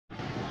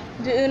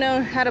Do you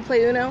know how to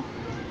play Uno?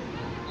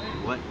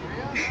 What?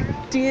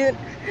 Do you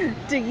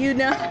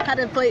know how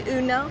to play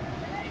Uno?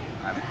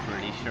 I'm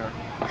pretty sure.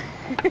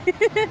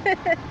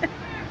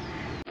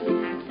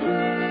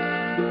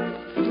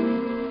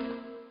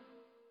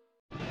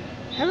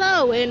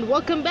 Hello and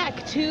welcome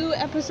back to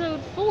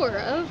episode 4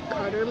 of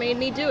Karter Made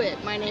Me Do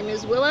It. My name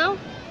is Willow.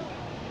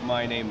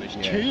 My name is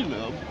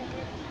Caleb.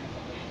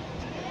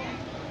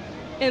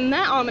 And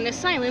that ominous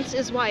silence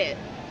is Wyatt.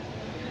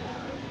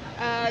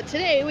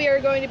 Today we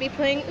are going to be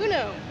playing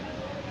Uno.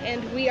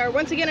 And we are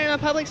once again in a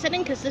public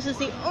setting because this is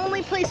the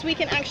only place we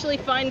can actually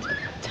find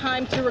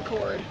time to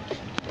record.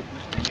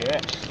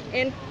 Yes.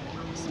 And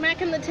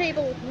smacking the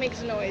table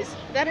makes a noise.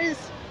 That is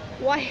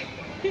why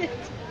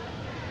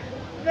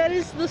that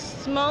is the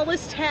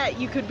smallest hat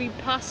you could be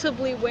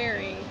possibly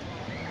wearing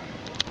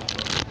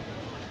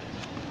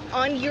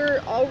on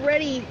your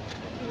already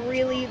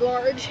really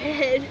large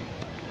head.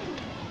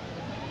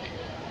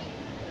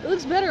 It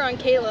looks better on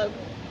Caleb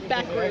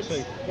backwards.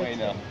 Wait,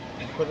 no.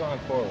 Put it on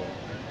forward.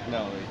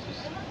 No, it's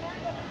just...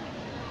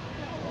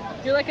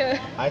 You're like a...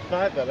 I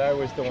thought that I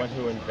was the one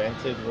who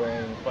invented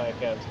wearing flat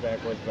caps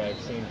backwards, but I've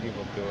seen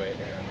people do it,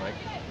 and I'm like,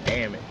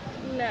 damn it.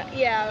 No,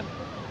 yeah.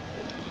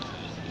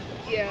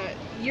 Yeah,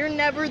 you're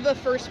never the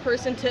first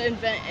person to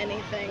invent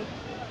anything.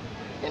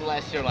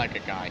 Unless you're like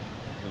a guy.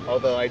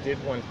 Although I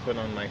did once put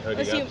on my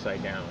hoodie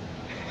upside down.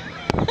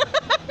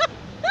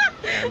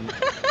 And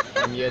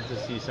I'm yet to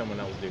see someone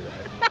else do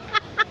that.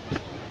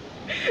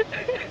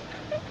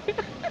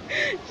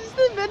 Just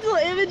the mental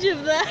image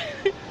of that.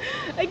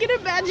 I can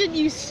imagine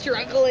you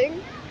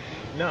struggling.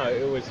 No,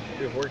 it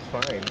worked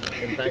fine.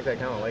 In fact, I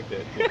kind of liked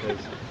it because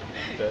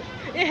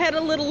it had a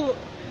little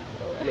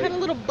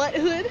butt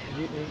hood.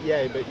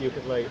 Yeah, but you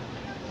could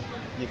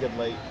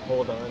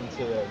hold on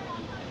to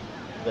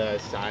the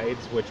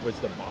sides, which was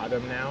the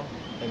bottom now,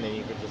 and then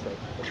you could just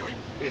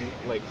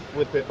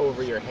flip it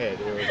over your head.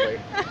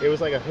 It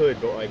was like a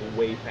hood, but like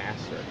way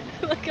faster.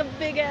 Like a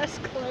big ass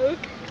cloak.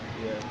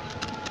 Yeah.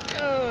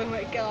 Oh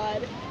my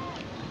god.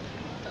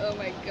 Oh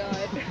my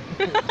god.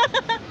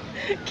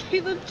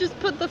 Caleb just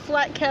put the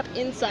flat cap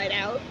inside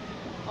out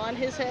on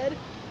his head.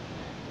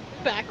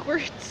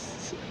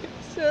 Backwards.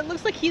 So it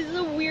looks like he's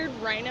a weird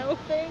rhino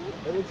thing.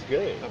 It looks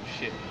good. Oh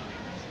shit.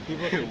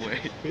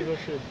 People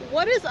should.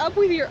 What is up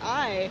with your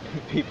eye?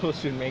 People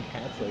should make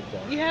hats like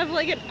that. You have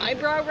like an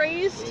eyebrow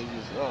raised? It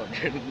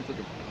looks like a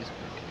baseball.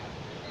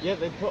 Yeah,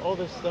 they put all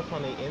this stuff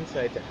on the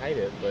inside to hide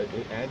it, but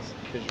it adds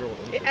visual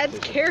interest. It adds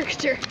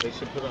character. They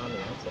should put it on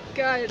the outside.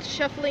 God,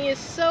 shuffling is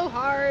so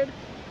hard.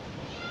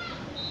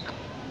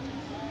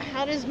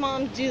 How does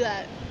mom do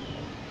that?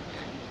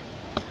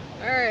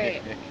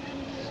 Alright. It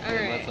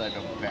looks like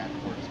a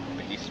backwards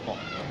baseball.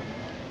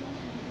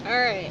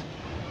 Alright.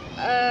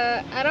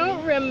 I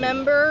don't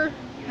remember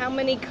how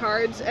many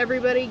cards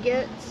everybody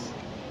gets,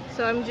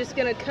 so I'm just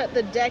gonna cut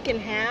the deck in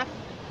half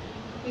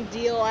and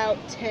deal out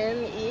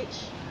 10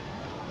 each.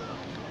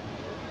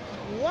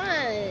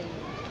 1,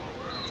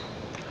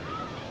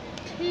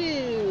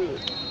 2,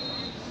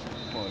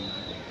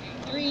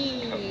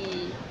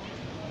 3,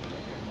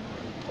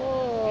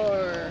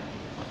 4.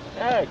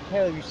 Ah,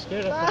 Caleb, you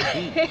scared us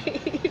from B.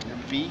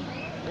 5. B?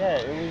 Yeah,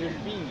 it was a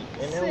B,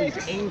 and now he's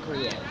 6.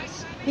 angry at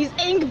us. He's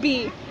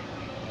angry.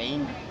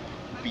 Aim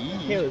B?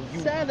 Caleb, you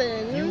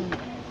 7.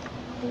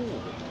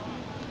 fool.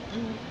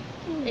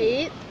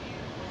 8.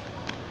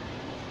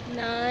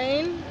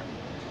 9.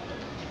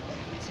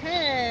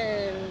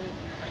 10.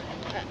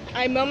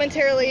 I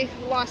momentarily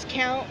lost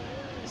count,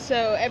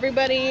 so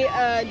everybody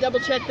double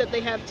check that they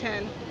have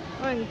 10.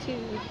 1,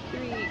 2,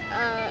 3.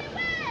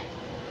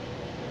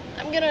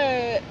 I'm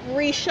gonna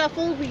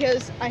reshuffle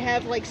because I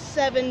have like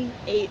 7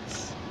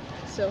 8s.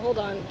 So hold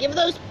on. Give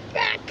those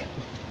back!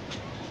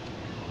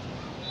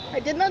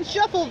 I did not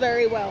shuffle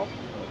very well.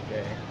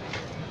 Okay.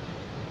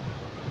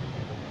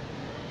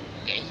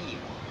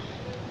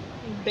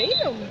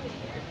 Bam!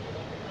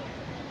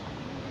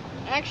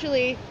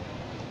 Actually,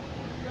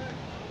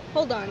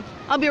 hold on.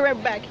 I'll be right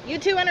back. You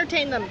two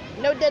entertain them.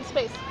 No dead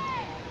space.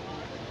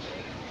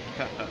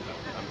 I'm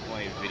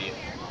playing video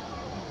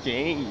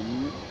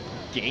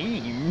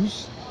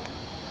games.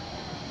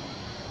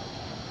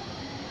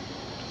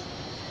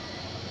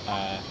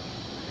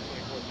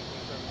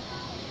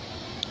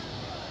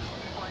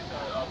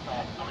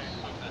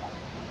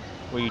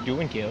 What are you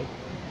doing, Caleb?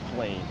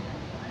 Playing.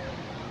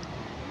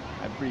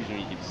 I'm pretty sure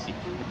you can see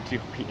what I'm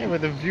doing. Yeah,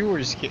 but the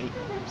viewers can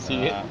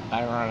see it.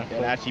 Ironically.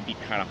 It'd actually be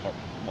kind of hard.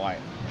 Why?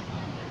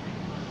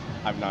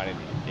 I'm not in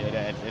it.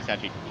 It's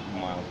actually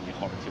mildly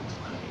hard to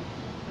explain.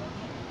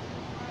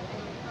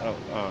 Oh,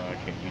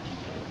 okay. You keep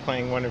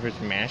Playing one of his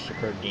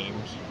massacre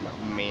games.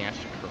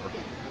 massacre.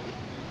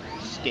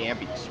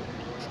 Stabbing sword.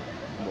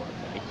 More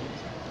like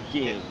it.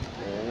 Game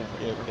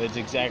over. It's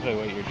exactly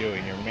what you're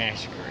doing. You're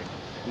massacring.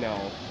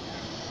 No.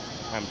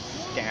 I'm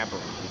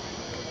stabbing.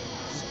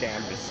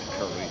 Stabbing.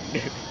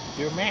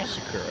 You're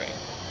massacring.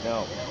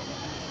 No.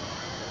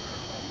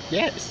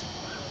 Yes.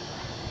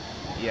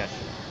 Yes.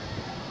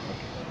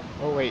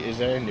 Oh wait, is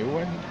that a new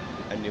one?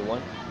 A new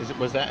one?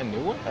 Was that a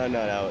new one? Oh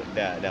no,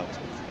 that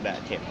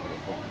can't be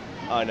before.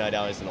 Oh no,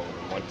 that was an older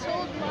one.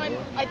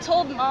 I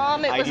told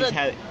mom it was you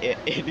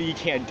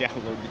can't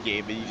download the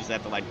game, but you just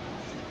have to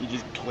you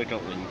just click a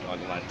link on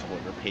my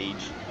Twitter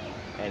page,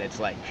 and it's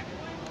like,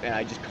 and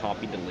I just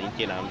copied the link,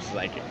 and I'm just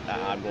like,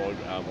 I'm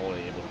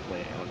only able to play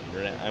it on the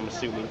internet, I'm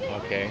assuming.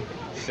 Okay.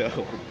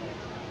 So,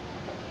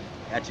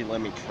 actually,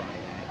 let me try that.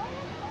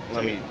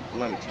 Let me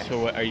test. So,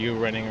 what, are you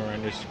running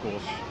around your school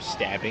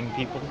stabbing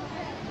people?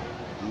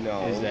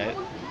 No.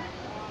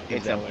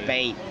 It's a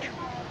bank.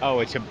 Oh,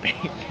 it's a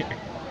bank.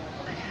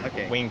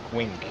 Okay. Wink,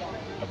 wink.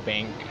 A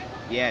bank.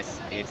 Yes,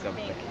 it's a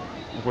bank.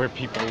 Where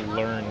people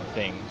learn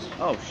things.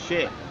 Oh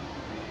shit.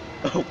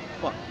 Oh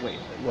fuck. Wait.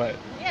 What?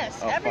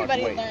 Yes, Oh,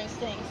 everybody fuck, wait. learns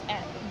things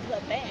at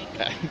the bank.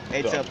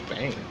 It's a a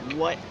bank.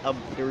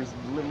 There's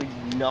literally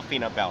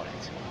nothing about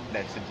it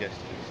that suggests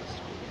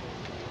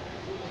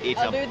it's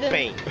a school. It's a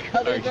bank.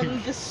 Other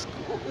than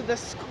the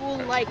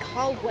school-like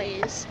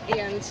hallways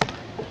and.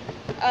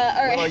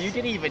 All right. Well, you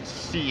didn't even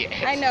see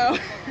it. I know.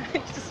 I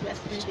just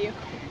messed with you.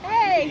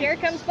 Hey, here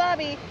comes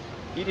Bobby.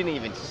 You didn't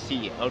even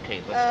see it.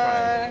 Okay, let's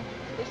try it.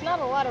 There's not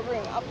a lot of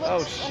room. I'll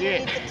look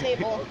shit. underneath the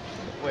table.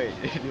 Wait,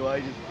 do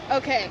I just...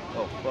 Okay.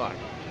 Oh, fuck.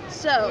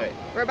 So, Wait.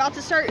 we're about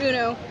to start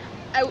Uno.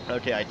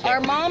 Okay, I can't. Our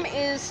mom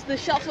is the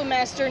shuffle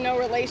master, no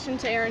relation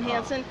to Aaron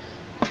Hansen.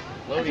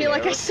 I feel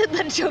like I said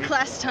that joke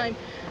last time.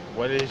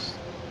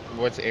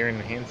 What's Aaron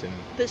Hansen?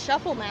 The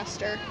shuffle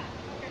master.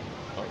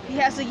 He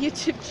has a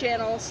YouTube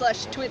channel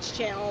 / Twitch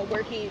channel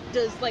where he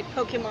does like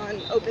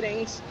Pokemon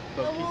openings.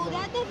 Oh, well,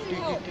 that doesn't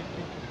help.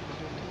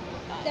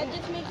 That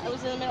just makes I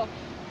was in the middle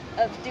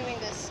of doing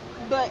this,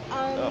 but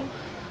I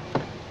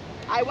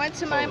went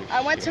to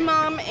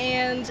mom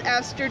and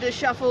asked her to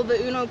shuffle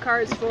the Uno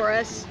cards for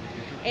us,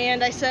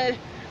 and I said,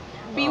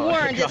 "Be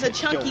warned, it's a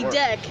chunky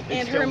deck."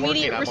 And her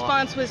immediate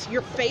response was,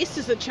 "Your face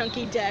is a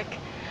chunky deck."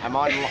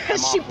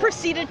 She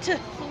proceeded to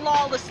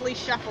flawlessly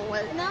shuffle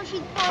it. And now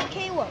she's on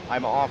Caleb.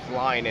 I'm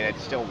offline and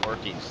it's still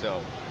working,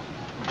 so.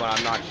 But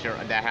I'm not sure.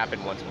 That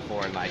happened once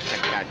before, and I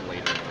checked back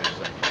later. And it's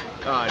like,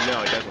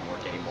 no, it doesn't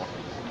work anymore.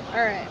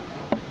 All right.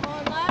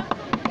 On that.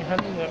 I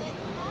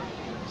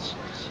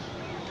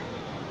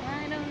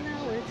don't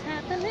know what's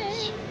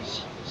happening.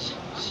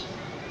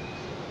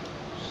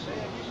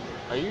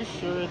 Are you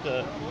sure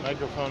the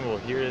microphone will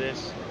hear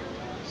this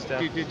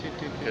stuff?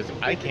 Because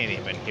I can't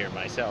even hear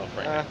myself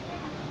right now.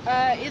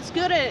 It's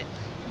good at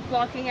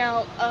blocking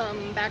out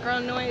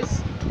background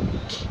noise,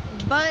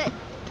 but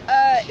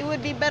it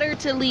would be better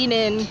to lean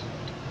in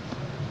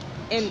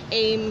and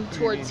aim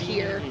towards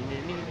here.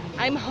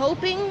 I'm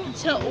hoping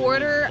to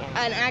order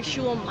an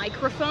actual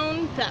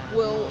microphone that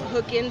will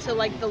hook into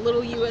like the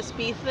little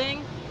USB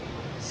thing,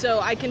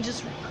 so I can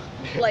just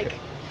like,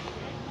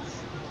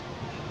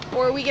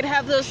 or we could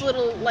have those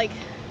little like,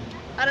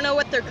 I don't know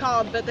what they're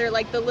called, but they're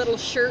like the little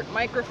shirt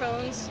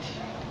microphones.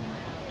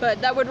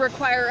 But that would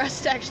require us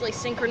to actually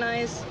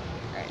synchronize.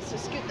 Alright, so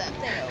scoot that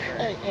thing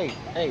over.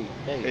 Hey,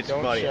 It's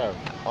don't funny. shove.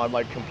 On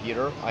my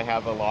computer, I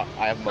have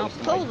most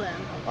of pull my...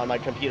 them. On my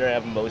computer, I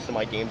have most of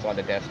my games on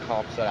the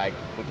desktop so that I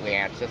quickly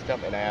access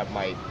them, and I have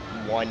my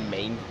one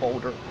main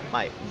folder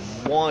that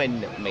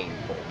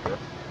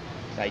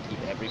I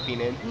keep everything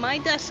in. My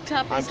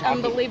desktop is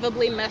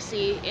unbelievably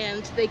messy,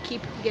 and they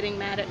keep getting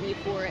mad at me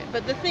for it.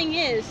 But the thing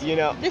is,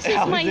 this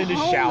is my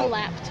home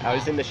laptop. I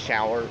was in the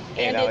shower,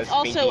 and I was it's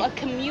also thinking, a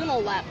communal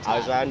laptop. I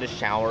was in the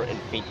shower and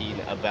thinking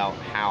about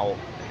how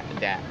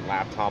that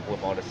laptop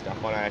with all the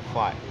stuff on it, I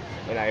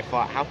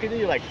thought, how could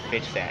you like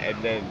fix that? And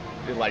then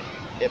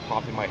it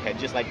popped in my head,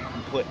 just like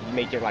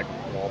make it like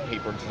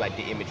wallpaper, just like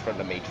the image from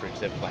the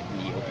Matrix of like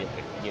Neo,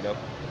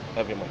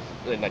 of him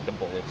like the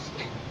bullets.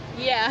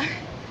 Yeah.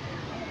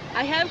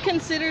 I have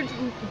considered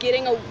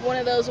getting one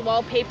of those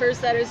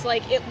wallpapers that is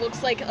like, it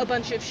looks like a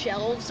bunch of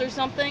shelves or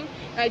something,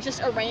 and I just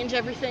arrange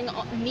everything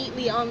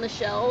neatly on the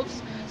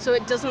shelves so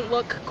it doesn't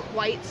look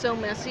quite so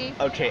messy.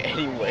 Okay,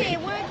 anyway. Hey,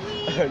 why'd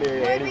we get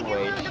rid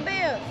of the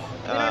bears?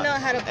 We don't know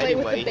how to play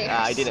with the bears.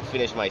 I didn't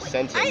finish my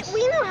sentence.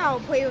 We know how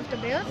to play with the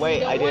bears.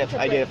 Wait, I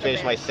didn't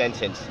finish my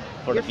sentence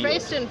for Your the viewers.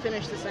 face didn't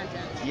finish the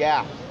sentence.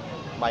 Yeah,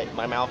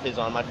 my mouth is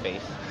on my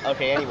face.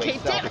 Okay, anyway,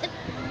 Damn it.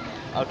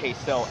 Okay,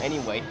 so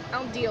anyway.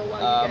 I'll deal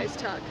while you guys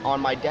talk. On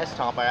my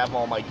desktop, I have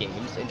all my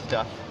games and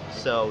stuff.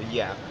 So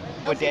yeah,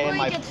 but then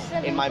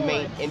in my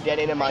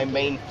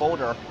main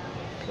folder,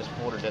 this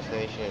folder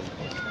destination.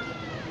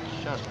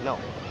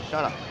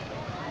 Shut up.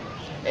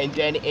 And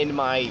then in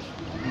my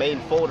main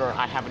folder,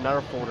 I have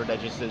another folder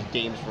that just says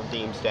games for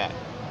games that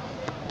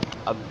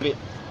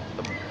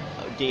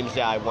games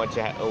that I want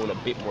to own a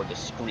bit more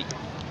discreet.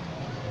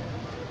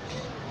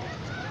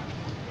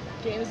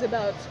 Games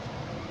about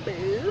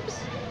boobs?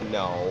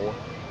 No.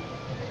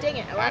 Dang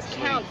it, I lost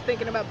count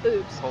thinking about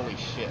boobs. Holy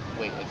shit,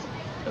 wait, it's...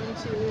 1,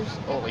 2...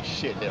 Holy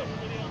shit, they're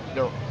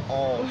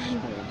all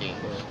school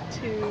games.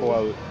 2,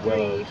 Quote,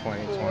 Willow 3,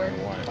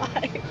 2021. 4,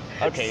 5,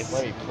 Okay,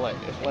 let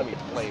me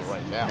play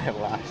right now. I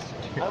lost.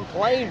 I'm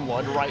playing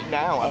one right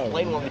now. I'm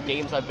playing one of the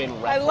games I've been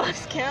I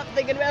lost count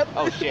thinking about boobs.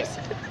 Oh shit.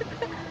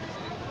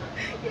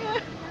 Yeah.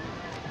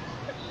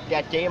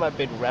 that game I've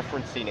been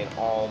referencing in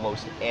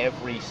almost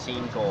every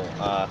single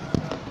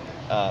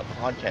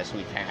podcast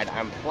we've had.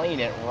 I'm playing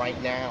it right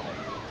now.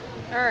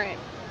 All right.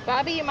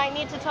 Bobby, you might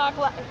need to talk,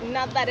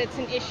 not that it's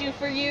an issue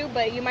for you,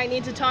 but you might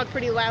need to talk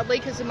pretty loudly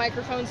because the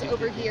microphone's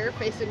over here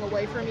facing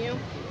away from you.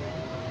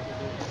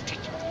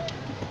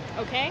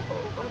 Okay?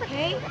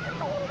 Okay.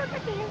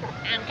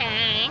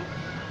 Okay.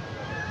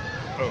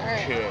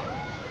 Okay.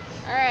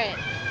 All right.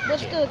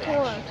 What's the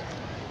tour?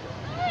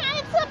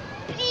 It's a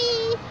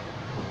bee.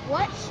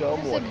 What?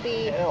 Someone It's a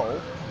bee.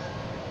 help.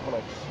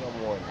 Like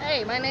someone.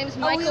 Hey, my name's A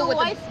Michael real with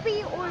life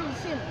bee or in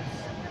Sims?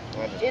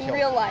 I just in killed-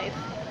 real life.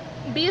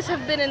 Bees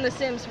have been in The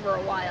Sims for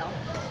a while.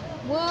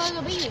 Where are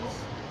the bees?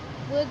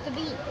 Where's the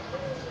bee?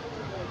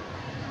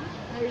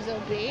 There's a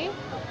bee.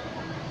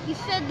 You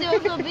said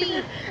there's a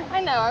bee.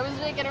 I know. I was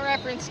making a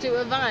reference to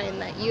a vine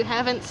that you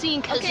haven't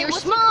seen because Okay, you're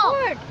what's small.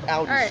 the word? I'll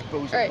All right.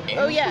 dispose All right. of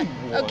Oh yeah.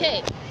 everyone.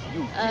 Okay.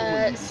 You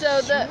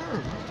So the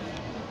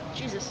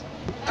Jesus.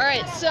 All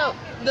right. So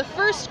the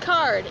first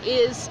card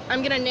is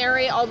I'm gonna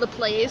narrate all the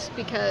plays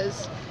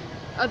because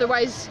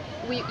otherwise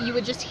you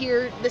would just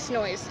hear this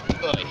noise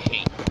I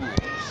hate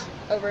pools.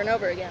 over and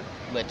over again.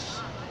 Let's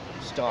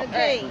stop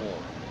Okay. pools.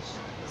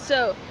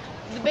 So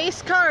the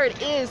base card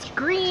is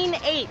green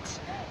 8.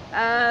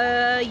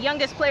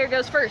 Youngest player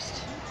goes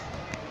first.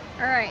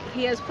 All right.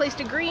 He has placed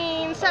a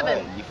green 7.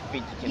 Oh, you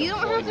think you can You don't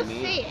have avoid to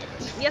me? say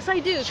it. Yes, I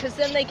do, because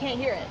then they can't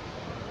hear it.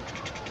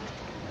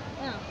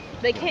 No.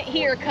 They can't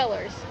hear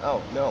colors.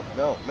 Oh, no.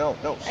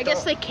 I guess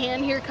stop. they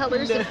can hear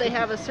colors if they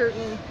have a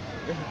certain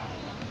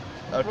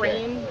Okay.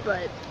 brain,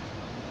 but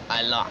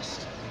I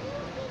lost.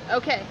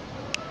 okay.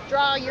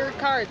 Draw your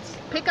cards.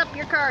 Pick up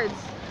your cards.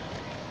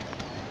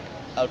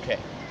 Okay.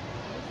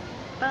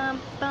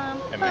 Bum,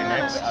 bum, Am I bum.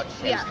 next?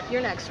 Yeah,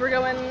 you're next. We're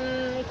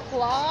going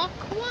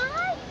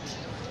clockwise?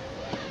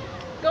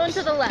 Going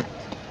to the left,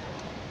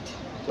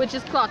 which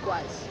is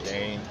clockwise.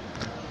 Dang.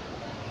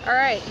 All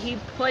right, he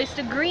placed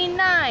a green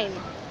 9.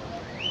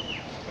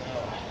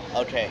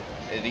 Okay.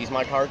 Are these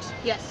my cards?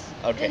 Yes.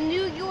 The Okay.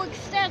 New York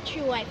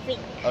statue, I think.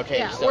 Okay.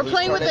 Yeah, so we're whose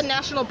playing turn with the is-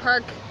 National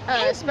Park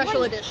And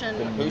Special what- Edition.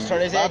 Whose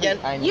turn is it Bobby, again?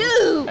 I need-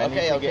 You! I need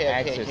Okay. to get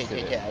access to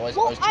Okay. this. I was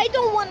Well, I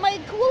don't want my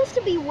clothes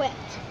to be wet.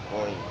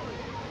 going.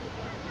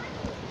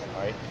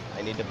 Alright,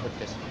 I need to put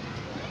this.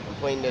 I'm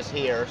putting this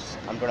here.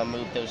 I'm gonna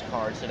move those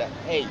cards so that.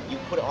 Hey, you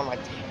put it on my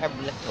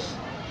tablet.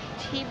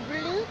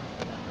 T-blue?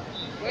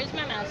 Where's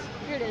my mouse?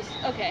 Here it is.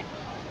 Okay.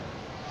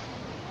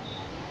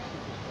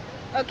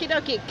 Okie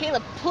dokie.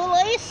 Caleb,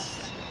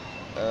 place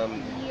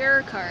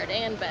your card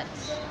and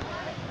bets.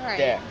 Alright.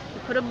 There. You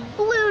put a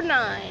blue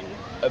 9.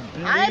 A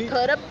blue. I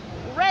put a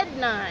red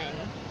 9.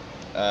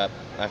 I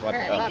thought. Alright,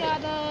 I Bobby.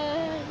 got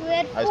a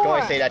red 4. I was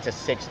going to say that's a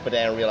 6, but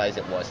then I realized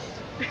it wasn't.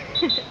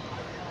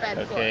 Red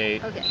Okay,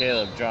 4. Okay.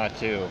 Caleb, draw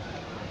 2.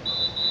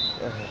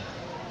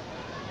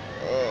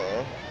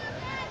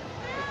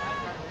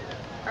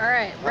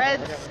 Alright. Red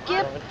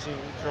skip.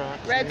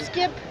 Red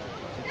skip.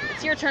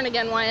 It's your turn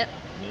again, Wyatt.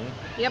 Me?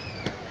 Yep.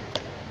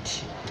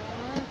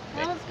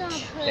 I was gonna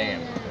put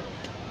Damn.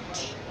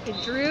 You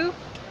drew.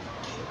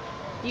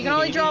 You can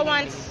only draw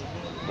once.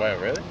 What,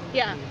 really?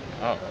 Yeah.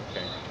 Oh,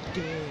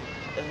 okay.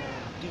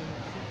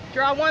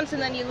 Draw once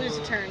and then you lose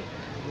a turn.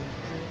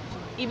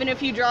 Even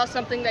if you draw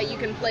something that you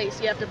can place,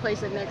 you have to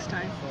place it next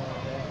time.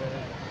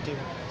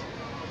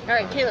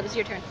 Alright, Caleb, it's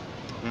your turn.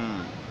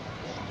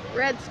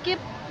 Red skip.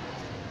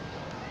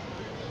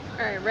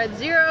 Alright, red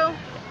 0.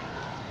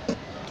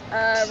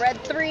 Red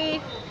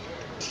 3.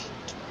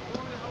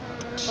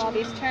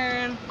 Bobby's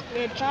turn.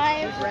 red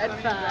 5. Red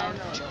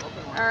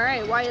 5.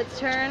 Alright, Wyatt's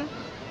turn.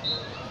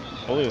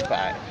 Blue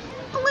 5.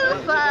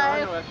 Blue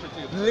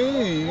 5.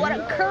 Blue? What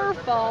a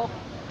curveball.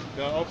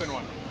 The open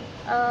one.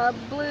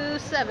 Blue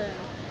 7.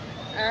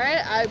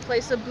 Alright, I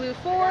place a blue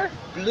 4.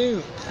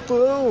 Blue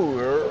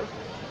 4.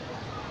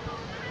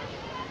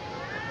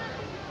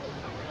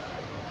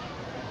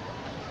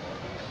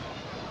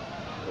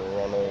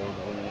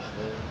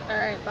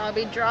 Alright,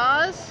 Bobby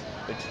draws.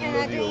 It's And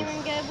I didn't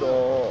even get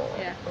a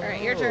Yeah,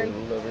 alright, your turn.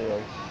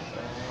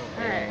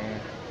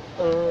 Alright,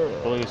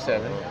 Blue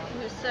 7.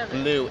 blue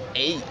 7. Blue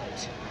 8.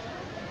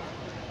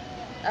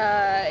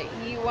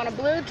 You want a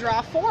blue?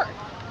 Draw 4.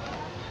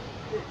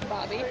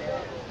 Bobby.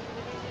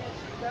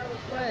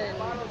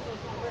 1,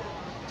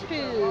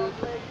 2,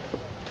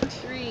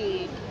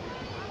 3,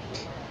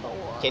 4.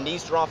 Can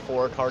these draw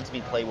 4 cards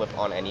be played with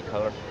on any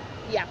color?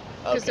 Yeah,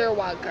 because Okay. they're a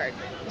wild card.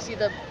 You see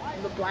the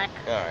black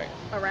Alright.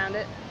 around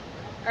it?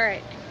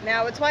 Alright,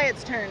 now it's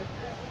Wyatt's turn.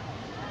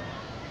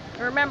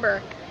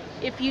 Remember,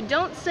 if you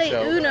don't say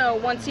So, Uno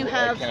once you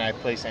have... Can I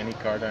place any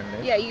card on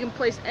this? Yeah, you can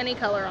place any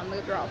color on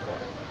the draw 4.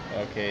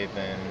 Okay,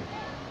 then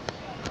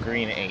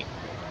green 8.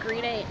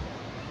 Green 8.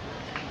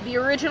 The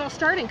original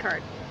starting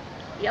card.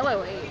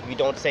 Yellow 8. If you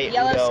don't say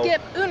Yellow Uno,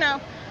 skip, Uno.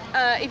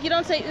 If you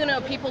don't say Uno,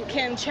 people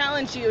can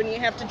challenge you and you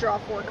have to draw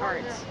 4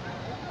 cards.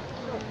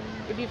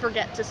 If you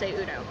forget to say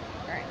Uno.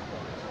 Alright.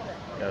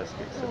 That was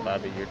good. So,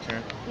 Bobby, your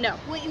turn. No,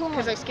 Wait, hold on.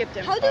 because I skipped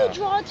him. How do Oh.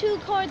 draw 2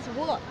 cards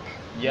work?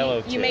 Yellow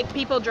You 2. make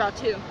people draw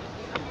 2.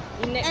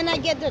 And I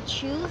get to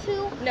choose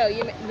who? No,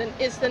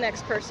 it's the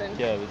next person.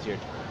 Yeah, it was your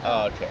turn.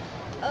 Oh, okay.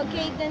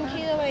 Okay, then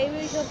Caleb, I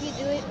really hope you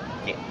do it.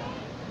 Okay.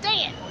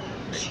 Dang it!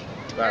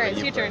 Bobby, Alright,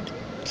 it's your play. turn.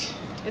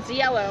 It's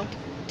yellow.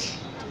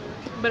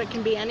 But it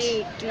can be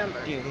any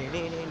number.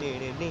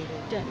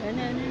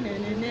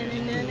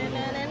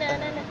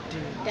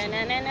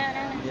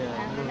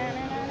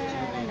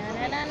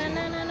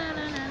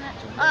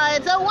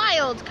 It's a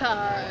wild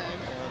card.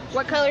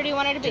 What color do you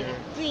want it to be?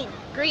 Green.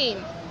 Green.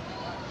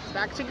 It's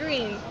back to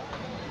green.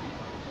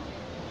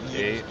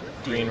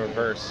 Green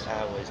reverse.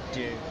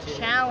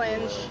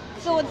 Challenge.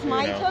 So it's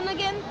my Uno. turn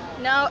again?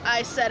 No,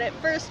 I said it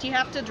first. You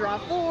have to draw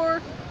 4.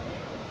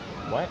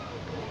 What?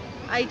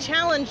 I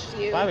challenged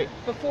you Bobby,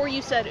 before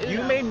you said Uno.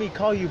 you made me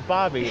call you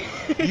Bobby.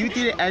 You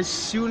did it as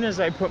soon as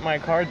I put my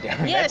card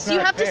down. Yes, That's you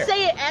not have fair. to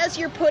say it as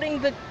you're putting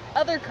the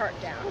other card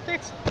down.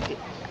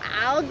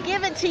 I'll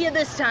give it to you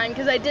this time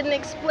because I didn't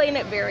explain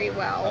it very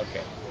well.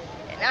 Okay.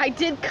 I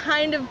did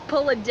kind of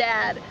pull a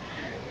dad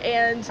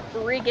and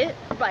rig it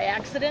by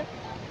accident.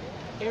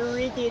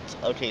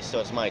 Okay, so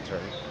it's my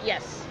turn.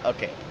 Yes.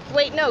 Okay.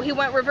 Wait, no, he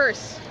went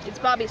reverse. It's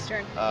Bobby's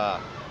turn.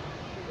 Damn.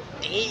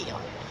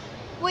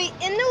 Wait,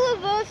 in the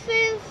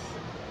reverses,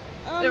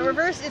 The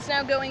reverse is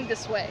now going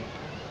this way.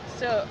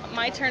 So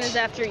my turn is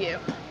after you.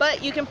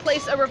 But you can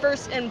place a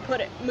reverse and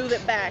move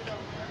it back,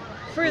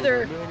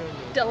 further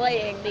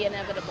delaying the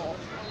inevitable.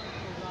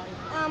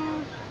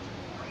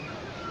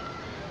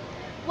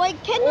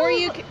 like, can Or the-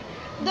 you can,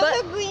 the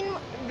but green,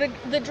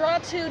 the draw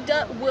 2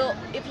 will,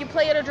 if you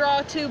play it a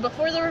draw 2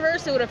 before the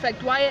reverse, it would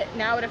affect Wyatt.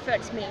 Now it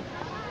affects me.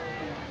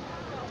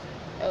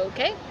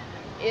 Okay,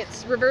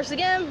 it's reverse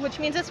again, which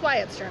means it's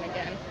Wyatt's turn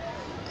again.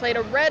 Played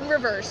a red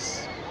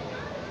reverse.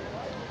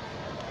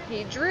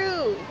 He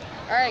drew.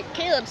 All right,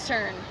 Caleb's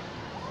turn.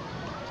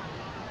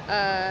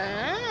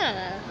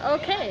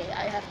 Okay,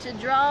 I have to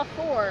draw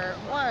 4.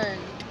 1,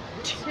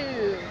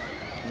 2,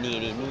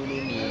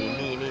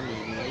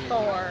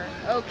 4.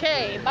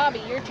 Okay, Bobby,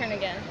 your turn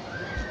again.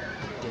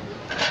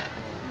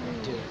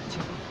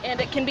 And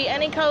it can be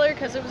any color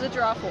because it was a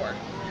draw 4.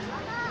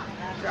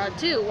 Draw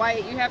 2.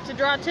 Wyatt, you have to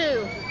draw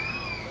 2.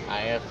 I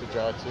have to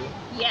draw 2.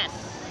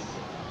 Yes.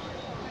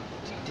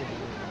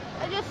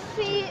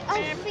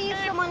 I see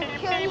someone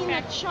carrying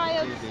a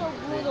child so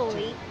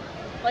brutally.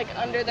 Like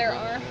under their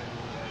arm.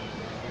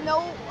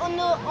 No, on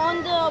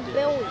the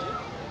belly.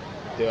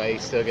 Do I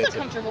still get It's a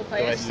comfortable Do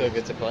I place. still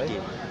get to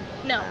play?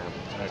 No.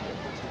 Okay.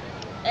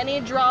 Any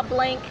draw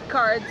blank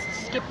cards,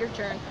 skip your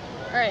turn.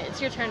 Alright,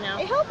 it's your turn now.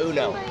 I hope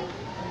Uno. somebody-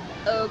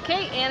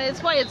 Okay, and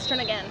it's Wyatt's turn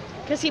again.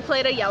 Because he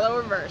played a yellow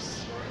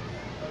reverse.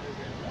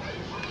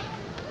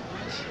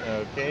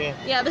 Okay.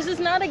 Yeah, this is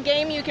not a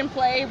game you can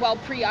play while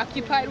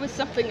preoccupied with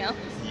something else.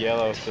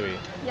 Yellow 3.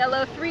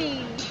 Yellow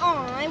 3.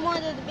 Oh, I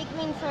wanted a big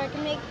green so I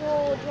can make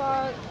roll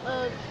draw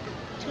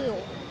 2.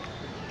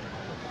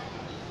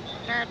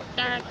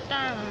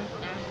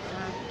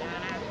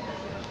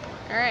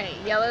 Alright,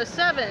 yellow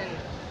 7.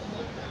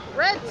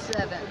 Red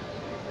 7.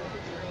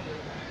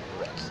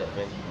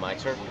 7. My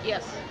turn.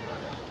 Yes.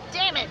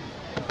 Damn it!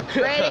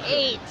 Red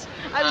 8.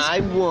 I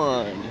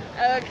won.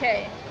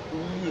 Okay.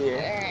 Yeah.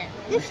 Alright.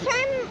 This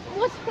time,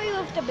 let's play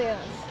with the bears.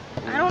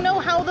 I don't know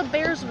how the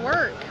bears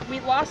work. We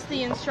lost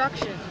the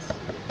instructions.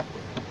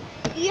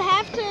 You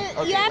have to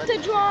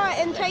Okay, draw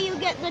until you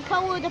get the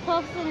color the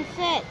person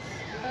sets.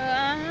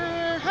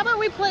 How about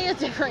we play a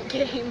different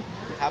game?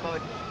 How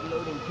about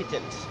loading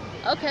kittens?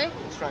 Okay.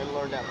 Let's try and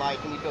learn that. Bye.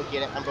 Can you go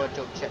get it? I'm going to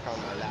go check on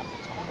my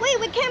laptop. Wait,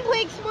 we can't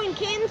play Exploding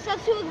Kittens.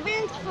 That's too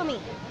advanced for me.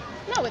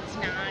 No, it's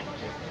not.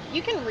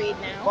 You can read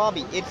now.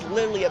 Bobby, it's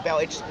literally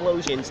about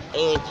explosions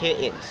and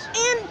kittens.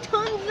 And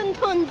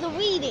tons of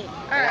reading.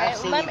 Alright,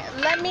 Absolutely.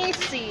 let me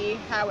see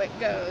how it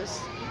goes.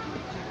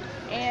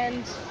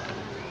 And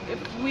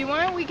if we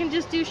want, we can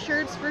just do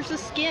shirts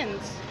versus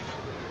skins.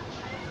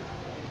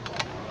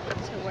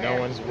 To wear. No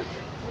one's.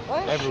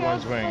 What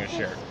Everyone's shirts wearing a versus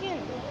shirt.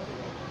 skin?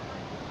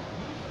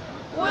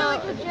 Well,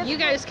 Well, like you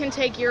guys can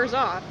take yours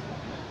off.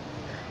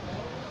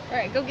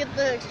 Alright, go get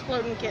the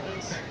exploding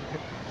kittens.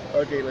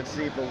 Okay, let's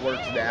see if it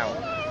works now.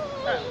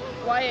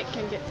 Wyatt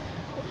can get...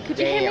 Could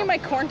you hand me Damn. my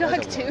corn dog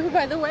Doesn't too,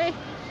 by the way?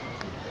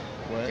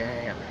 What?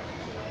 Damn.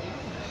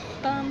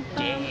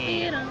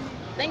 Damn.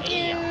 Thank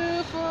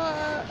you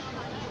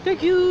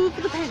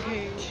for the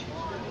pancake.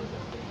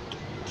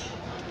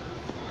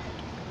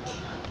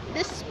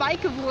 This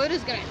spike of wood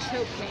is gonna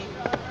choke me.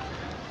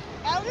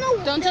 I don't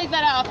know. Don't take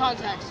that out of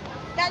context.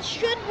 That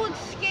should look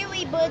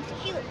scary, but it's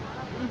cute.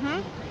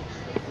 Mm-hmm.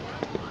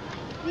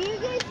 Do you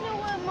guys know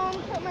where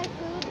Mom put my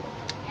food?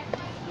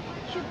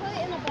 She put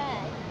it in a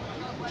bag.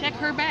 Check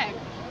her bag.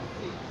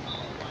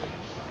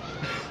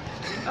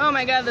 Oh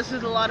my god, this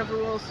is a lot of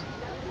rules.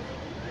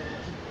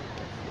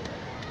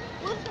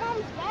 Where's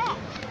Mom's bag?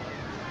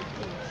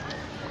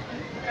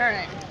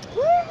 Alright.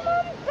 Where's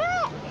Mom's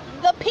bag?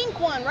 The pink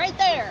one, right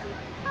there.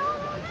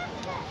 Oh,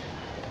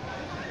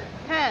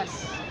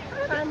 Pass.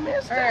 I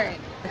missed Alright.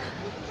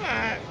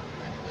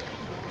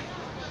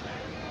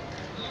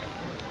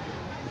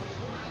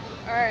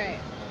 Alright.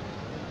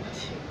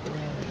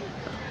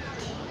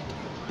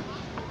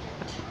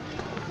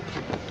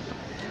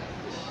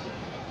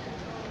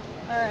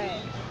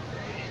 Alright.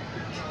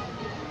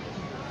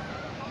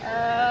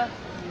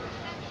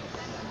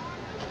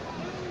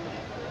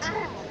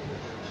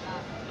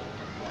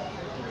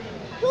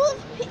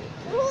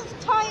 Whose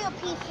tire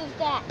piece is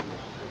that?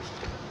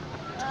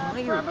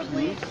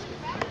 Probably.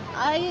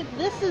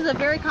 This is a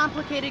very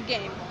complicated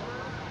game.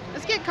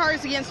 Let's get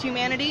Cards Against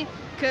Humanity,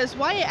 because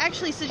Wyatt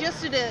actually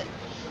suggested a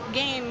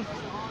game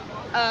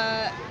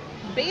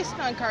based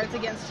on Cards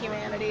Against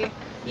Humanity,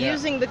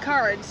 using the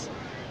cards.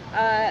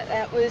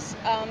 That was,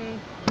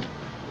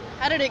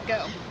 how did it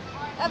go?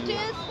 After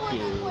this one,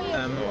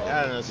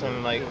 I don't know,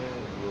 something like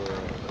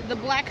The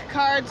black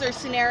cards are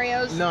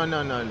scenarios. no.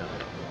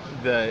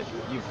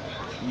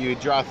 You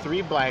draw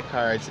 3 black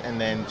cards and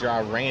then draw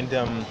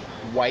random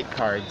white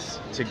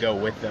cards to go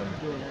with them,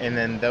 and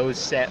then those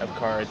set of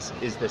cards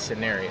is the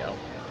scenario,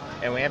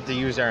 and we have to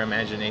use our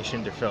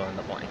imagination to fill in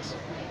the blanks.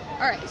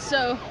 Alright,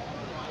 so,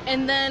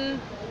 and then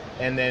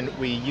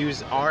we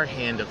use our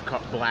hand of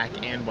black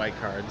and white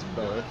cards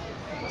both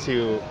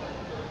to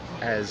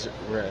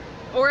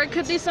or it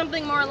could be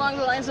something more along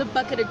the lines of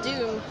Bucket of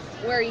Doom,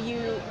 where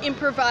you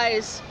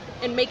improvise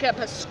and make up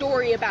a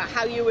story about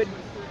how you would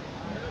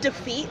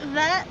defeat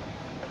that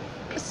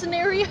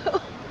scenario.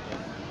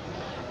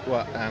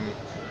 well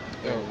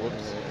oh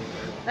whoops.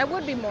 That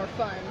would be more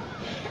fun.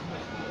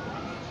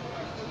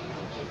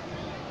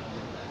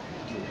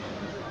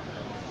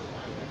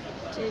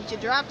 Did you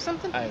drop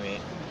something? I mean,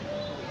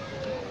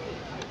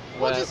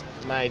 Well, well, just-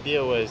 my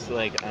idea was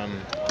like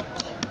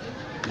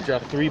you draw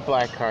 3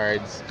 black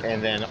cards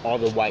and then all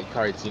the white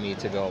cards you need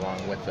to go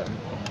along with them,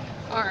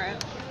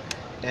 Alright.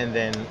 and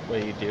then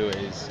what you do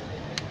is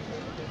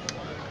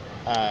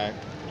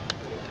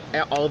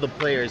all the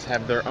players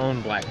have their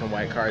own black and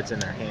white cards in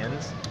their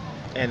hands,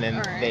 and then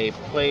Alright. they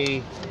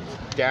play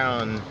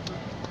down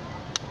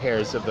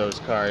pairs of those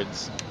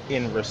cards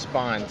in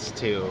response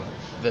to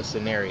the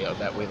scenario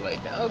that we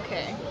laid down.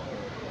 Okay.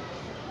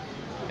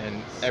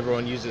 And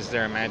everyone uses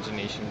their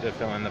imagination to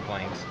fill in the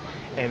blanks.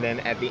 And then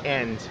at the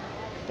end,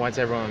 once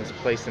everyone's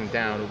placed them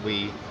down,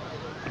 we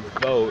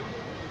vote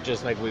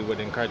just like we would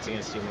in Cards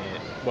Against Humanity.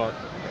 Well,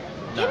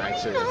 no, Can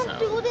actually, we that's not not.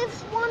 do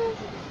this one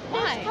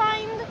Why? this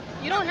time?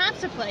 You don't have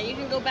to play. You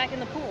can go back in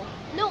the pool.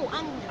 No,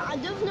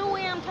 there's no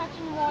way I'm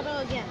touching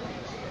water again.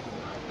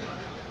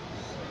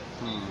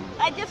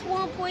 I just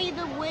want to play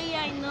the way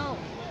I know.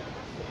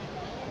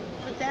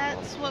 But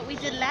that's what we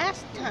did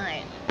last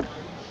time.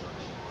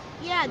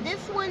 Yeah, this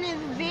one is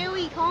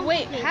very Wait,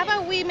 complicated. how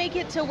about we make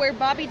it to where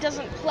Bobby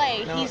doesn't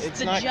play? No, He's it's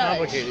the not judge.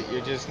 complicated.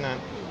 You're just not.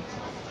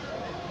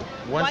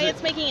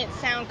 Wyatt's making it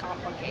sound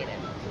complicated.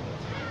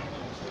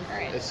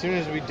 Alright. As soon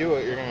as we do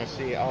it, you're gonna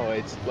see. Oh,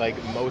 it's like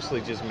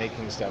mostly just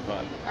making stuff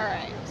up.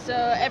 Alright. So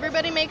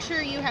everybody make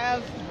sure you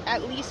have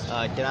at least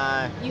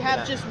you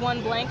have just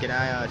one blank. Can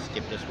I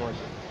skip this one?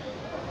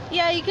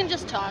 Yeah, you can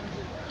just talk.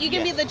 You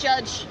can be the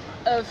judge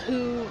of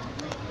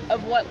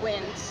what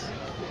wins.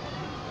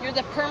 You're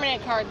the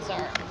permanent card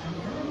czar.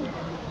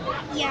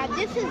 Yeah,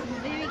 this is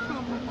very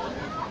complicated.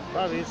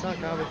 Bobby, it's not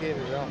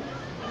complicated at all.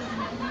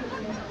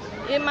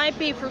 It might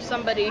be for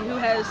somebody who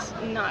has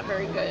not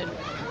very good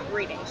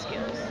reading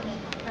skills.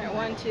 Alright,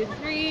 1, 2,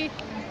 3.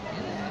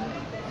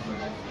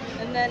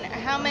 And then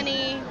how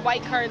many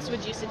white cards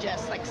would you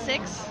suggest? Like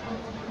 6?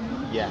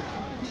 Yeah.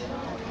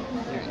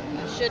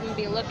 I shouldn't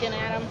be looking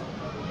at them.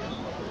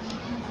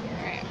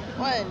 Alright,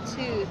 1,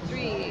 2,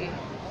 3,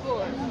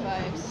 4,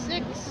 5,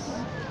 6.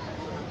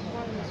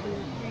 1, 2,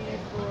 3,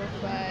 4,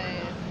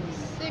 5,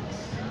 6.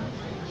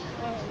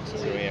 1, 2,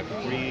 So we have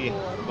 3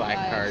 4, black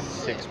 5, cards,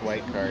 6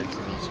 white cards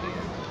in each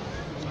hand.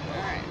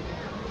 Alright.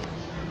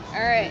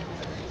 Alright.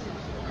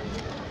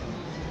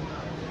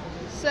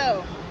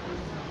 So,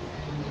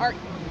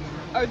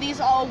 are these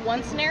all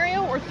one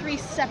scenario or 3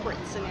 separate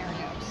scenarios?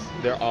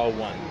 They're all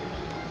one.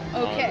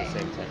 All Okay. at the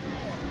same time.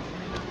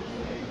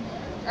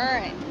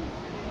 Alright.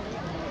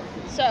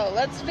 So,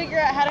 let's figure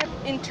out how to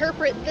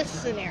interpret this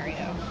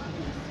scenario.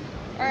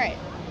 Alright.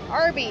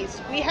 Arby's.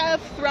 We have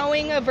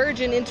throwing a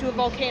virgin into a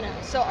volcano.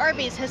 So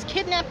Arby's has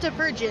kidnapped a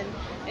virgin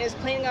and is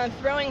planning on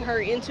throwing her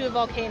into a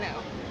volcano.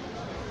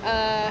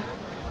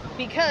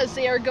 Because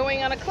they are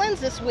going on a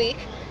cleanse this week,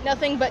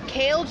 nothing but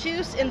kale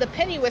juice and the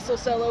penny whistle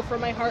solo for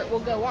My Heart Will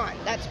Go On.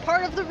 That's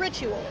part of the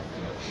ritual.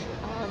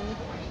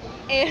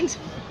 And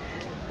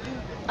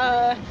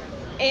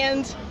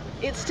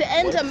it's to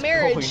end What a is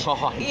marriage going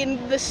on?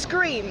 in the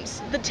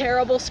screams, the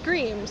terrible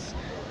screams.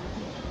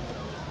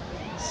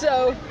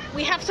 So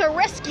we have to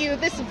rescue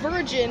this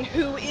virgin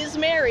who is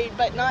married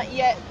but not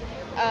yet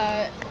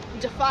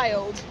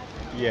defiled.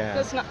 Yeah.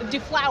 That's not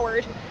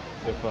deflowered.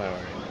 The flower.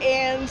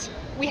 And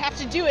we have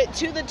to do it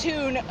to the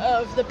tune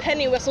of the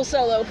penny whistle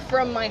solo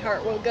from My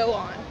Heart Will Go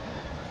On.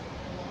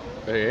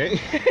 Okay.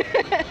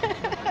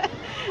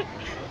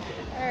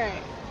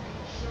 Alright.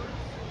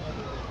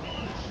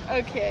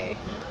 Okay.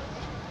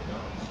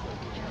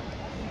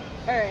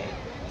 Alright.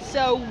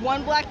 So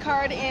 1 black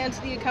card and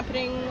the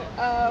accompanying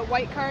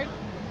white card.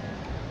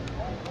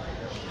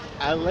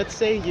 Let's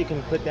say you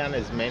can put down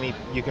as many.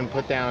 You can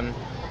put down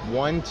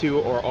 1, 2,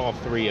 or all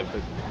 3 of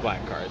the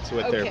black cards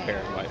with their Okay. pair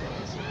of white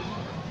ones.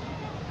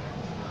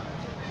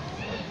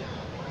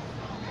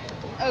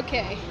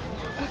 Okay.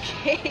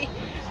 Okay.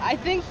 I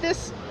think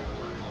this.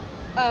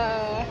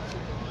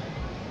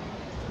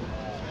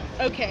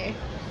 Okay.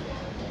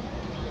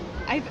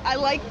 I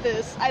like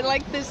this. I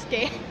like this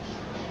game.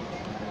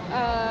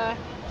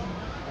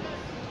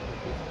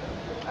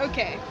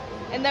 Okay.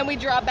 And then we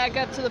drop back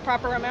up to the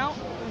proper amount.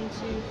 1, 2,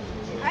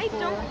 3, I 4,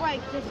 don't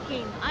like this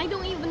game. I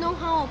don't even know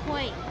how to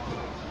play.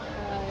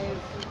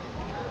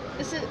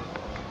 5.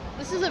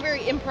 This is a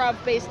very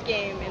improv-based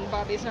game, and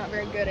Bobby's not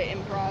very good at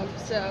improv,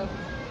 so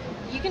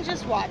you can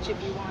just watch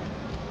if you want.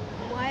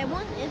 What I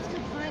want is to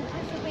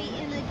participate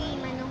in a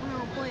game I know how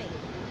to play.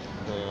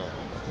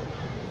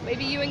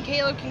 Maybe you and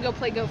Caleb can go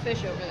play Go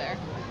Fish over there.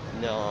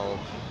 No,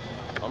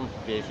 I'm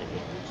busy.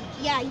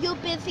 Yeah, you're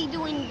busy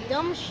doing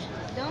dumb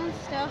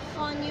stuff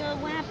on your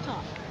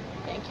laptop.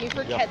 Thank you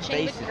for Your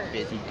catching face the is curve.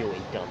 busy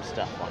doing dumb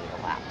stuff on your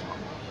laptop.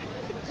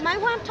 My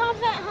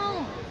laptop's at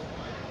home.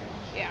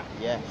 Yeah.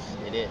 Yes,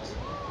 it is.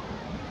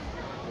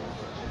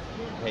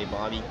 Hey,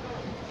 Bobby.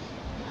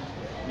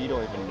 You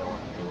don't even know what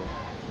I'm doing.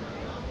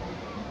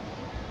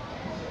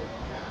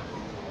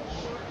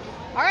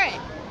 All right.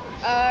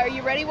 Are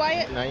you ready,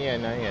 Wyatt? Not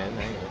yet.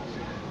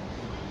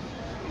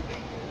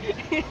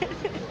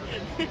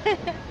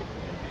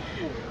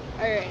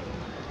 All right.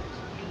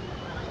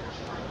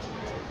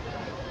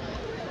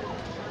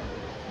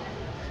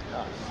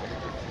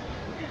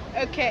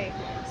 Okay.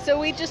 So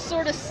we just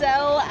sort of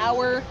sell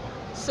our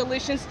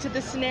solutions to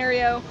the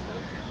scenario.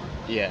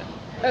 Yeah,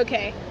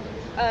 Okay.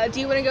 Do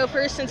you want to go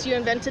first since you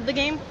invented the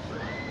game?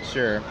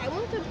 sure. I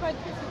want to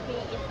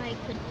participate if I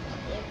could.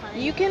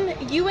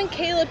 You and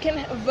Caleb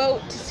can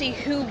vote to see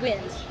who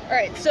wins. All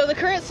right. So the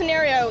current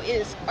scenario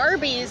is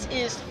Arby's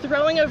is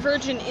throwing a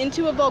virgin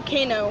into a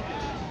volcano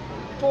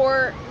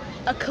for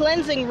a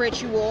cleansing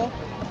ritual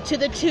to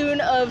the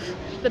tune of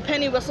the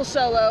penny whistle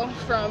solo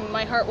from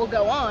My Heart Will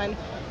Go On,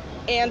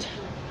 and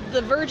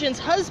the virgin's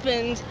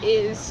husband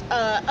is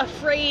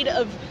afraid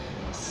of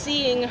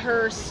seeing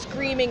her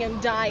screaming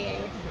and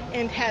dying,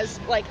 and has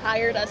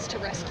hired us to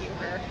rescue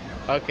her.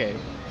 Okay.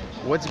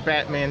 What's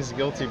Batman's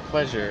guilty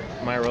pleasure?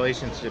 My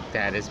relationship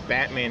status.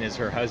 Batman is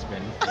her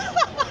husband.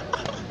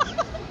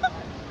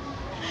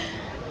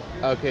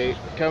 Okay,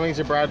 coming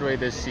to Broadway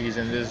this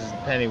season, this is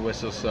Penny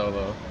Whistle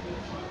solo.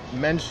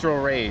 Menstrual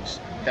rage.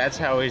 That's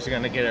how he's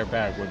gonna get her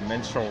back, with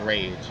menstrual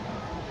rage.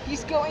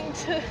 He's going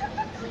to.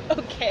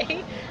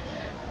 Okay.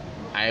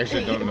 I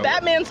actually don't know.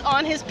 Batman's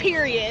on his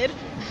period.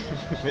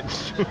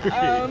 Menstrual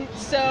rage.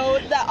 So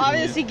that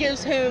obviously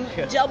gives him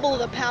double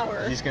the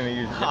power. He's gonna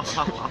use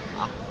menstrual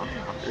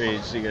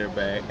rage to get her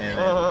back,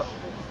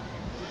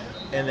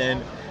 and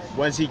then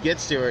once he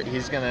gets to her,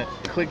 he's gonna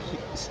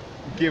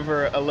give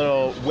her a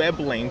little web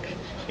link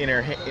in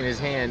his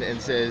hand and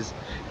says,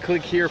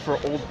 "Click here for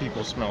old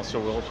people smell." So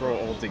we'll throw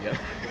old together,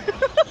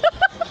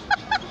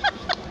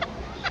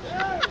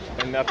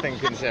 and nothing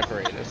can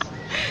separate us.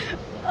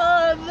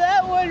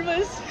 That one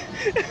was.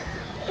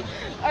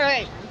 All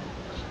right.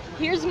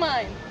 Here's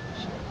mine.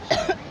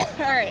 All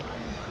right.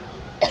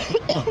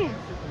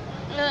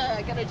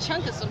 I got a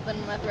chunk of something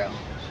in my throat.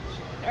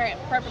 All right,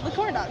 properly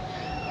corn dog.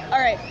 All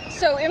right,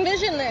 so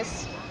envision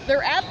this.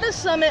 They're at the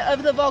summit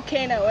of the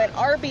volcano, and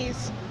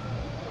Arby's,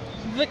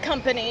 the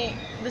company,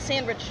 the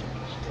sandwich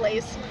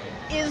place,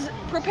 is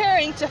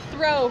preparing to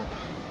throw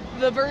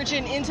the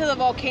virgin into the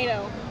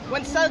volcano,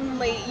 when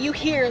suddenly you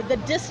hear the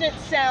distant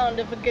sound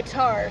of a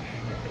guitar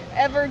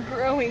ever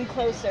growing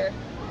closer.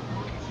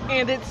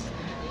 And it's,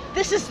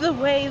 "This is the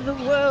way the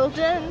world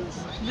ends.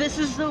 This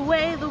is the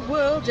way the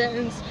world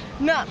ends.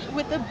 Not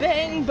with a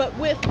bang, but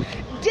with..."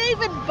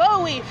 David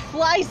Bowie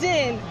flies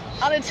in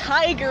on a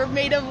tiger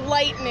made of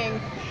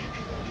lightning,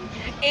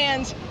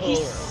 and he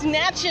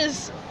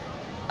snatches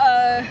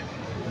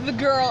the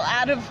girl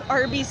out of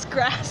Arby's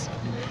grasp,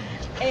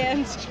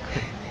 and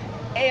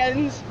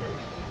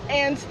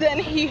then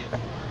he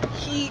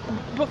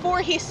before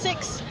he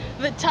sicks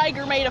the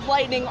tiger made of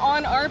lightning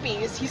on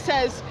Arby's, he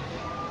says,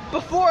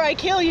 "Before I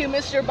kill you,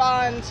 Mr.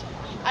 Bond,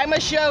 I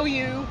must show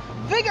you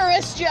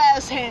vigorous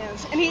jazz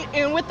hands."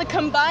 And with the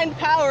combined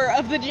power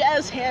of the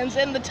jazz hands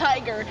and the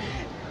tiger,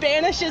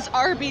 banishes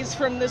Arby's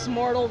from this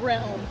mortal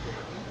realm.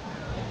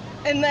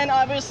 And then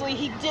obviously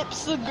he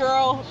dips the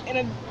girl in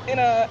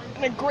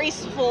a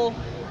graceful,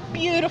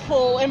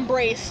 beautiful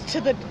embrace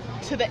to the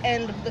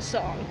end of the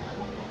song.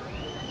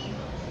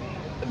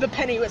 The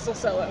penny whistle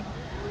solo.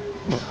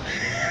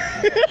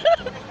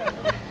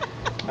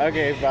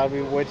 Okay,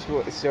 Bobby, which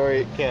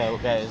story? Okay,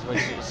 guys,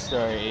 which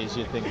story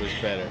you think was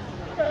better?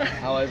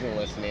 I wasn't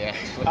listening,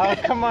 actually. Oh,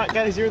 come on,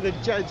 guys, you're the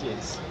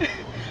judges.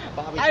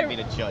 Bobby should be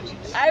the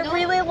judges. I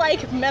really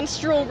like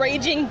menstrual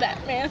raging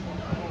Batman.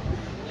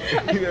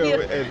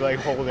 And like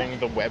holding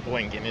the web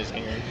link in his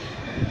hand.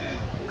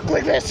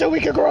 Click this so we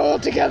can grow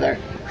old together.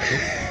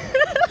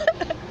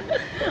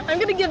 I'm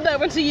gonna give that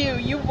one to you.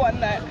 You won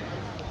that.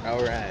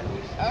 Alright.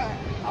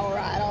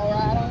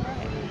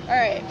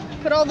 Alright.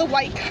 Put all the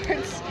white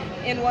cards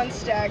in one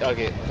stack.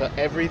 Okay, so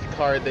every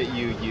card that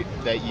you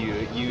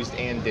used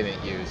and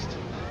didn't use.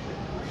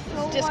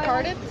 So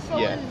Discarded? So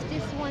Yeah. is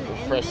this one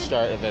ended? Fresh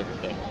start of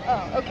everything.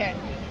 Oh, okay.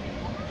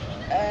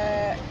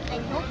 I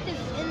hope this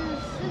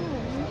ends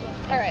soon.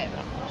 Alright.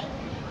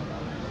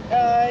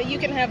 You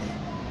can have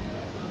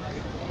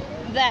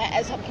that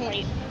as a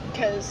point,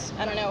 because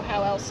I don't know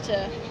how else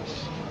to...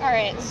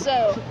 Alright,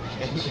 so...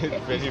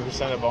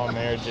 50% of all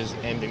marriages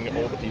end in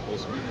old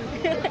people's.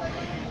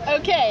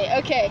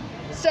 Okay.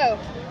 So,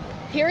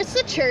 here's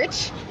the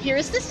church,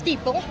 here's the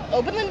steeple,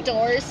 open the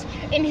doors,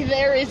 and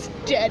there is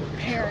dead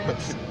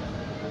parents.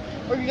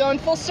 We're going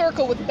full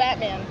circle with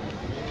Batman.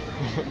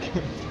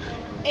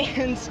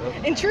 And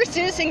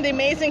introducing the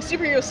amazing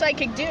superhero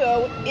sidekick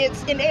duo,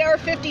 it's an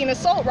AR-15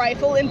 assault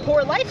rifle and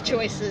poor life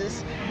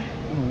choices.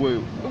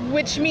 Woo.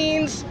 Which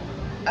means,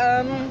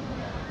 I'm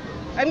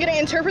gonna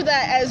interpret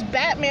that as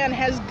Batman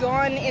has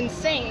gone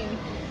insane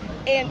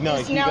and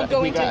is now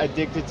going he got to...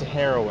 addicted to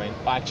heroin.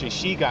 Actually,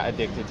 she got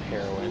addicted to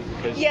heroin.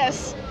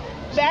 Yes,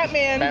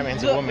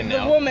 Batman's a woman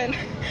now. The woman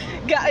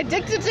got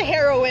addicted to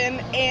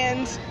heroin,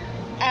 and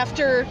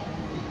after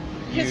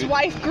his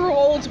wife grew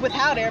old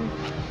without him,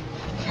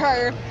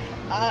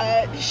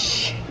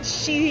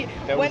 she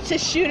went to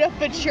shoot up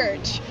a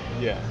church.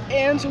 Yeah.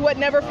 And what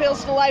never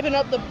fails to liven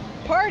up the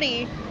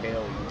party?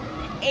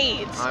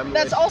 AIDS.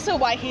 That's also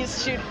why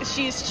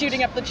she's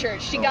shooting up the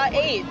church. She got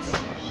AIDS.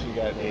 She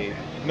got AIDS.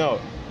 No.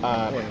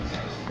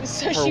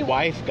 So her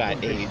wife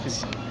got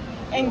AIDS.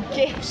 And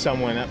gave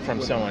someone up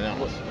from someone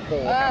else.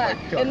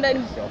 And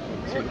then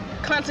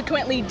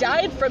consequently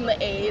died from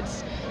the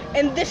AIDS.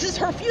 And this is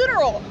her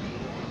funeral.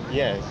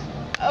 Yes.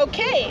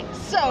 Okay,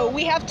 so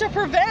we have to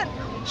prevent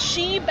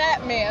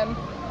Batman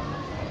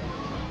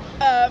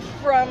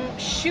from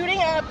shooting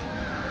up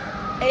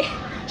a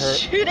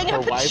church,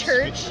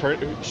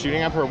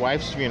 shooting up her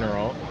wife's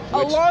funeral,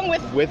 along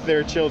with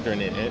their children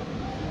in it.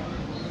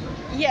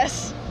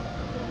 Yes,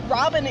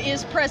 Robin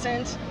is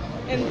present.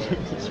 And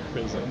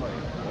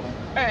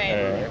all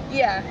right,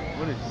 yeah.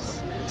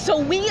 So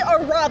we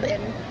are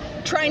Robin,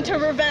 trying to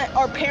prevent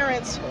our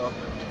parents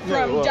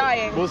from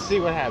dying. We'll see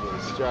what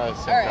happens. Draw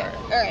some cards.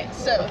 All right.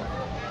 So,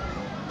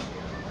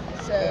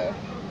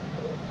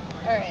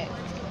 all right.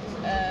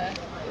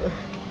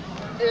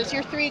 There's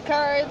your 3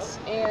 cards,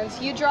 and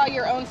you draw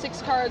your own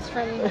 6 cards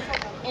from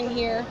in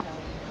here.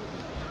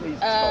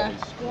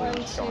 1,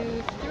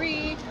 2,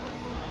 3.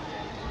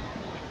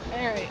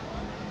 All right.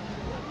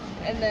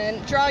 And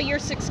then draw your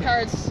 6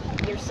 cards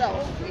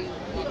yourself.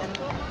 1,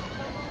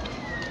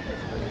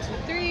 2,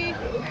 3,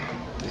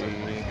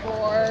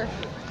 4,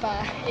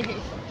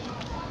 5,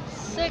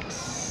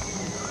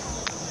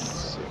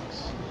 6.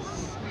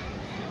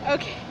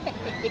 Okay.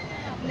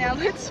 Now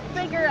let's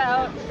figure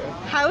out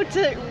how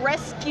to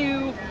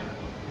rescue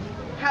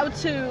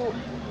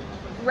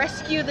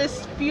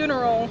this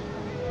funeral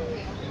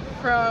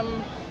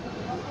from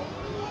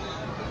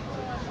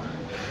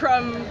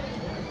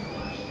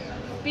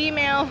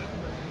female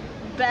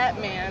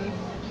Batman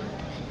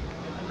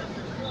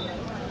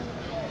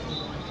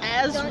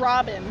as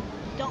Robin.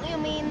 Don't you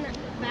mean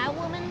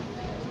Batwoman?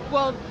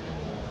 Well,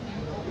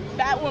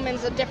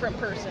 Batwoman's a different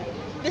person.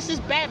 This is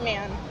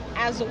Batman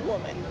as a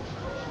woman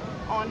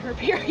on her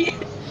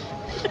period.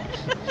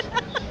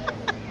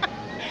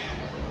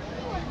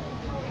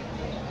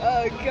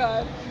 Oh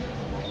God.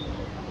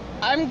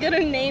 I'm gonna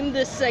name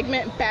this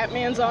segment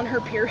Batman's on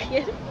her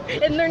period,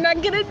 and they're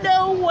not gonna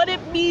know what it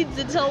means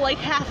until like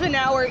half an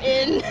hour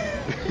in.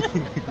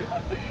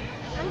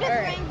 I'm just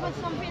waiting for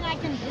something I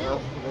can do.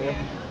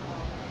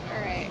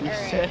 Alright.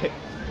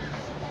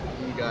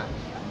 You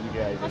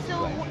guys.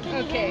 Also,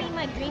 can you hand me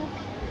my drink?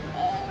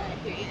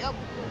 Here you go.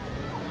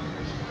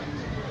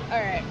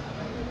 Alright.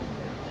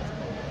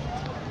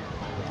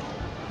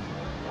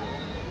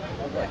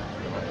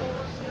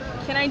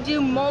 Can I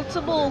do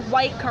multiple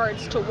white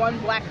cards to 1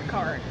 black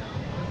card?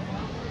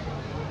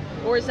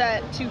 Or is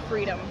that too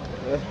freedom?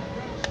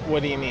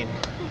 What do you mean?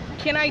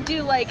 Can I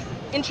do like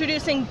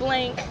introducing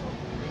blank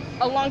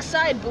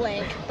alongside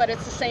blank, but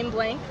it's the same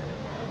blank?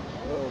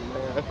 Oh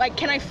man. Like,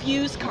 can I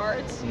fuse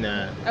cards?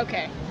 Nah.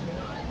 Okay.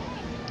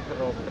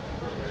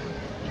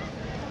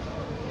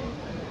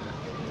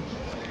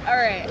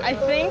 Alright, I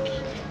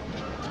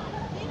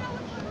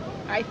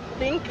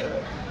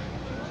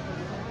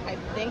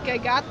think I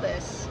got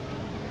this.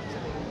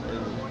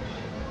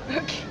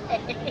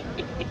 Okay.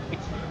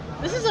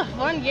 This is a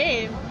fun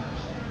game.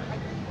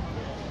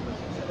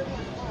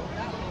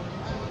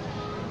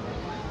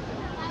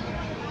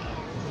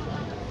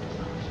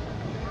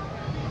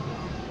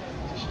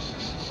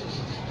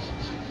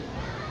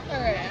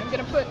 Alright, I'm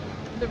gonna put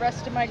the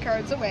rest of my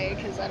cards away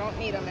because I don't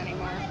need them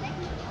anymore.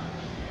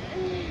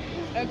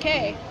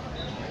 Okay.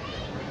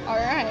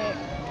 Alright.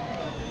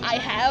 I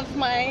have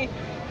my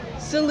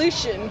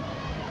solution.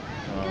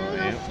 I'm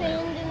gonna go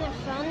stand in the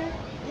sun.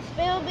 This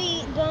will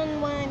be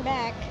done when I'm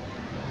back.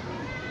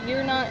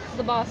 You're not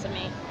the boss of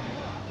me.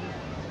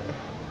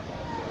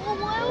 Well,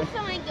 what else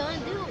am I gonna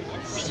do?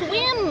 It's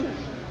Swim!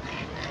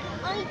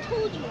 I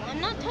told you, I'm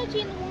not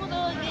touching the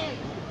water again.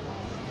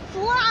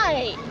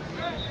 Fly!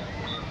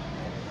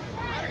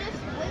 I'm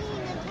just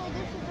waiting until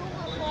this is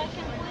over so I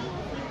can play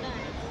with you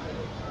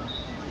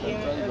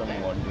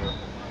guys.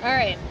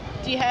 Alright.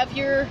 Do you have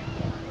your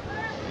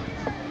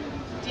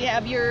Do you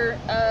have your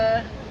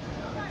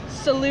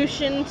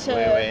solution to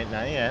Wait,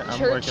 not yet. I'm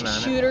church working on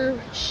it.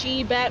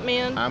 shooter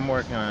Batman I'm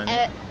working on it.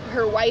 at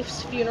her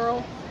wife's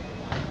funeral?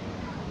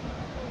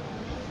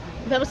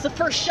 That was the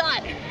first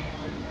shot.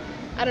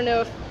 I don't know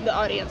if the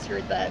audience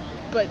heard that,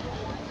 but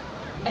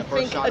I The first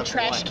think shot a of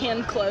trash what?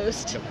 can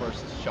closed The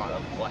first shot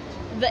of what?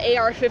 the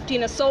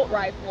AR-15 assault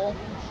rifle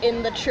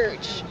in the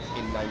church.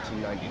 In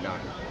 1999.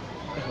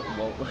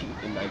 Well,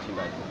 in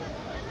 1990,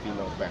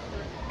 female back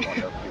on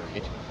her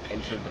period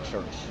entered the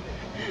church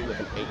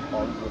with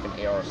armed with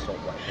an AR assault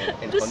rifle.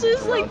 And This hundreds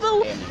is of like rounds the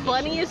of ammunition.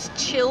 funniest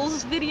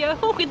chills video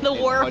in the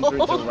And world.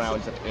 hundreds of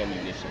rounds of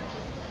ammunition.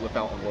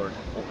 Without a word,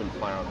 opened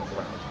fire on the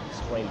crowd,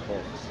 spraying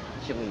bullets,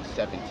 killing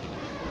 17,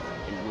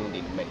 and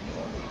wounding many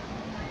more.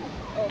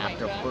 Oh my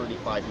After God.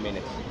 35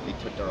 minutes, they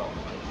took their own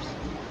lives.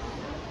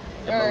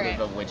 The All motive right.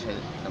 of which has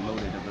the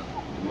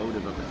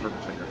motive of the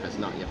perpetrator has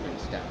not yet been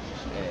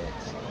established, and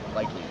it's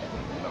likely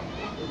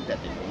that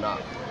they will not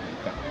be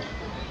found.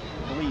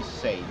 Police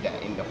say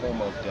that in the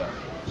home of the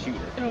shooter,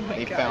 Oh my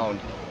they God. found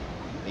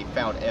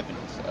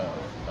evidence of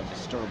a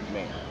disturbed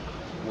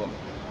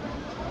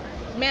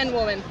woman,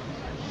 Woman,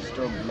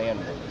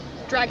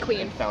 drag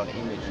queen, and found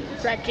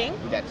images drag king.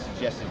 that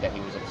suggested that he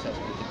was obsessed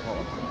with the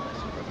color.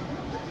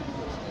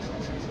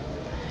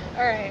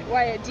 All right,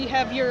 Wyatt, do you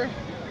have your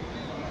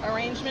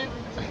arrangement?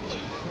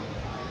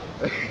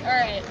 All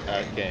right,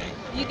 Okay.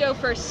 you go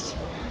first.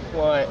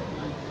 What?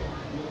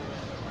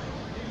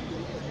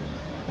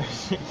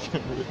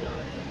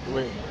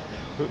 Wait.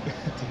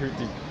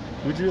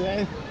 Who drew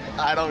that?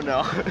 I don't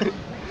know.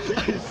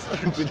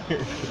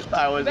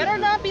 I was Better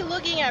not be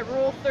looking at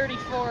Rule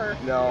 34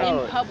 No.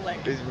 in public.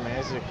 It's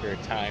massacre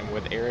time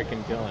with Eric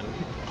and Dylan.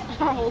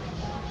 Oh,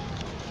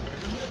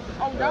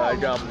 oh no! I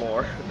got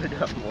more. I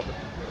got more.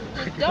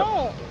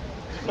 Don't.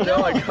 No,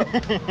 I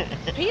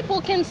got.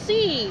 People can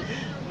see.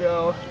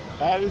 No.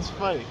 That is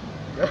funny.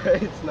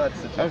 It's not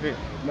such a. Okay.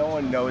 No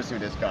one knows who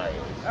this guy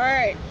is. All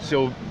right.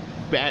 So,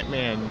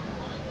 Batman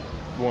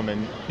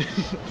woman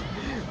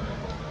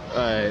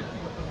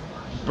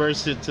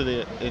burst into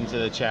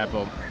the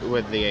chapel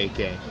with the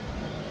AK.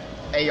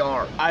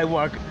 AR. I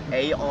walk.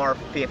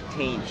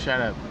 AR-15.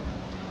 Shut up.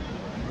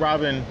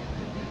 Robin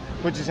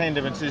puts his hand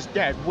up and says,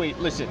 "Dad, wait,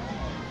 listen.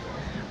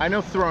 I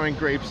know throwing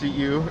grapes at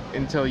you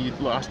until you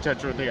lost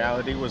touch with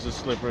reality was a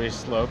slippery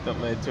slope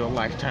that led to a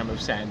lifetime of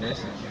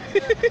sadness.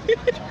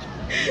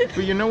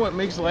 But you know what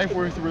makes life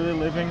worth really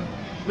living?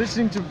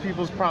 Listening to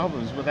people's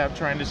problems without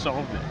trying to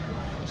solve them.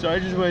 So I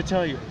just want to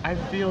tell you, I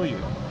feel you.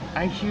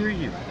 I hear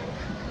you.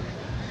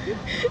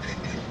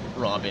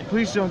 Robin.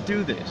 Please don't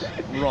do this.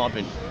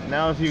 Robin.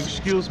 Now, if you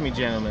excuse me,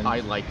 gentlemen,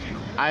 I like you.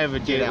 I have a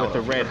Get date out with the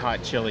of Red here.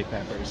 Hot Chili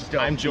Peppers.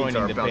 Stuff I'm things joining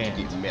are the about band."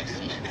 to get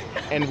messy.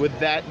 And with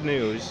that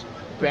news,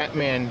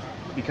 Batman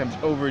becomes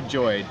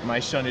overjoyed.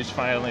 My son is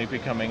finally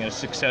becoming a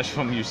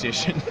successful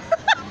musician.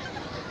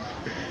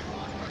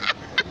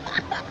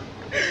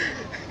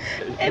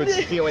 And With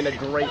then- feeling a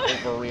great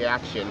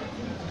overreaction,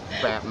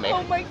 Batman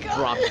Oh my God.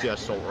 drops the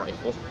assault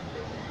rifle.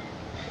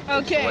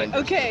 and Okay, surrenders to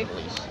okay. the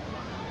police.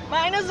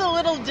 Mine is a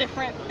little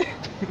different.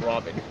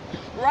 Robin.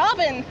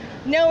 Robin,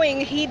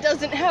 knowing he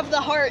doesn't have the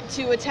heart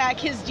to attack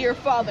his dear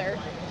father,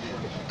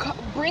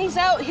 brings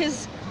out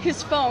his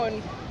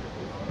phone,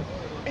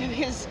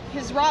 his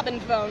Robin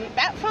phone,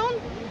 Bat phone.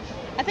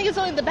 I think it's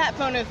only the Bat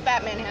phone if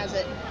Batman has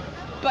it.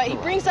 But he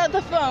brings out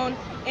the phone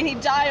and he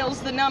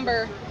dials the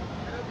number.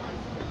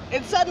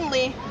 And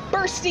suddenly,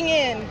 bursting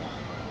in,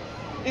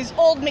 is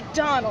Old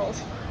MacDonald.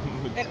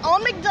 And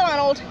Old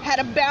MacDonald had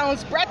a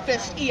balanced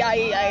breakfast,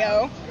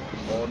 E-I-E-I-O.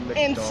 Old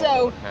And MacDonald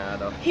so,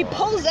 had a he farm.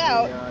 pulls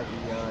out-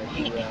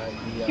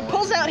 E-I-E-I-E-I-E-I. He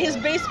pulls out his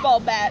baseball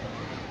bat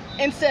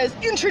and says,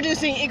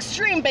 "Introducing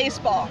extreme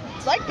baseball.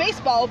 It's like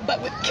baseball, but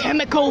with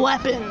chemical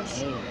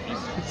weapons."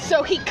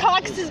 So he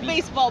cocks his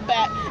baseball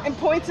bat and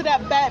points it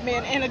at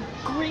Batman, and a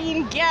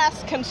green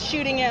gas comes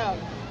shooting out.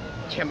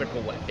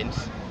 Chemical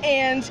weapons.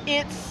 And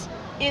it's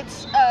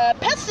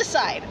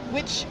pesticide,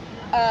 which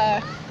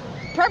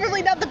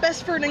probably not the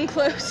best for an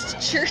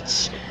enclosed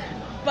church,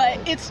 but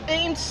it's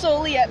aimed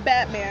solely at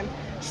Batman.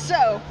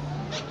 So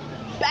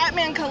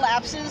Batman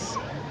collapses,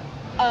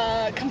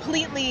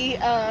 completely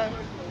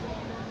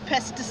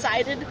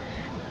pesticided,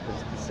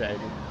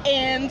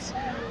 and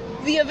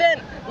the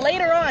event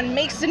later on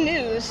makes the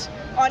news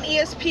on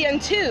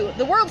ESPN2,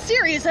 the World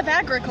Series of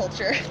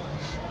Agriculture.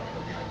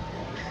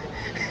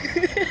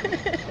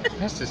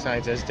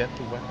 Pesticides as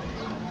deadly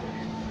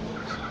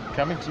weapons.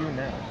 Coming to you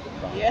now.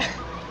 Yeah.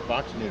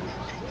 Fox News.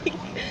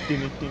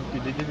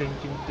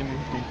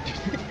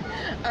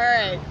 All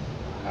Alright.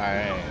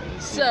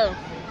 right.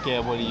 Yeah,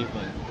 what do you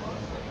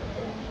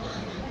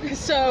think?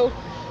 So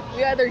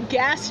we either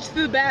gassed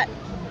the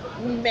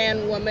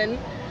Batman woman.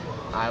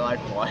 I like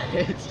what?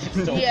 It's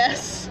just so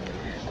Yes.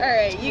 All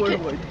right. You what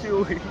can am I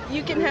doing?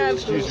 you can have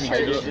Excuse me, I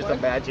church can just one.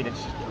 imagine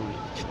it's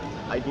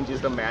I can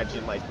just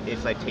imagine like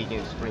it's like taking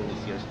it extremely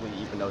seriously,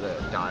 even though the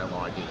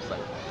dialogue is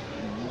like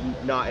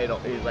not at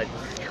all. It's like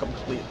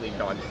completely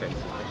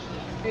nonsensical,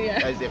 Yeah.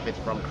 as if it's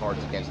from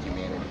Cards Against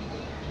Humanity.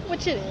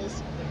 Which it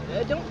is.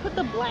 Don't put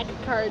the black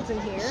cards in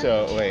here.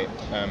 So wait,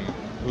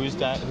 whose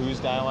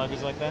dialogue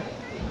is like that?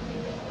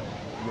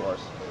 Yours.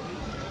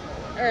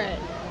 All right.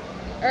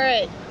 All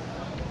right.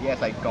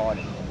 Yes, I got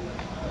it.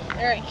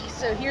 All right.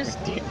 So here's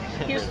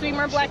 3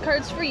 more black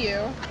cards for you.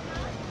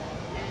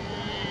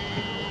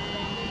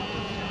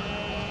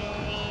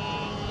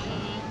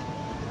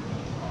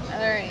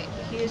 All right.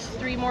 Here's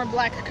 3 more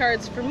black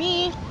cards for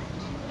me,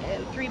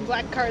 and 3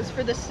 black cards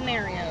for the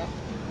scenario.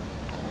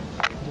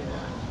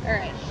 All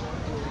right.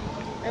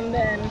 And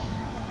then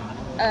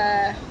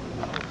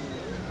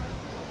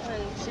 1,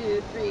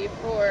 2, 3,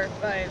 4,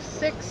 5,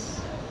 6.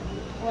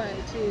 1,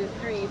 2,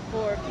 3,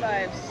 4,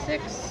 5,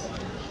 6.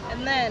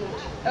 And then,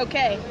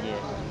 okay. Yeah.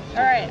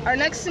 All right. Our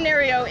next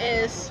scenario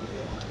is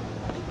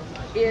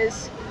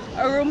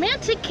a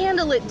romantic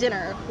candlelit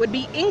dinner would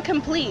be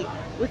incomplete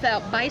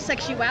without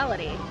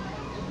bisexuality.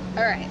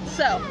 All right.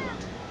 So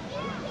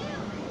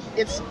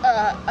it's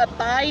a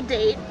bi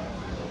date,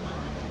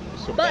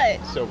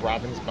 So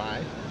Robin's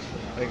bi.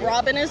 Like,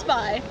 Robin is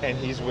bi. and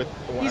he's with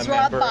He's a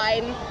Rob member,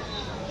 Biden.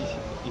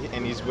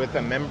 and he's with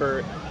a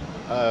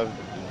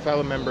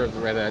fellow member of the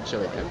Red Hot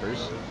Chili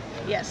Peppers.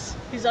 Yes,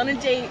 he's on a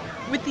date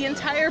with the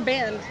entire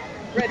band,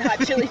 Red Hot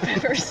Chili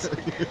Peppers.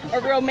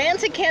 A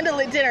romantic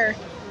candlelit dinner.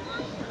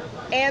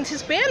 And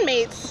his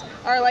bandmates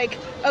are like,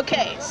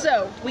 okay,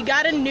 so we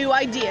got a new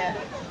idea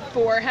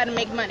for how to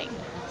make money.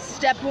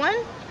 Step 1,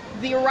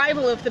 the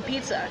arrival of the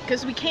pizza,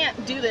 because we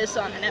can't do this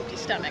on an empty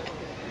stomach.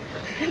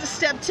 And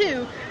step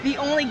 2, the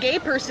only gay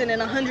person in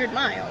 100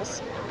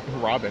 miles.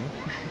 Robin.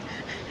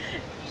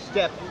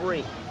 Step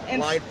 3.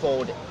 And-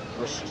 Blindfold. And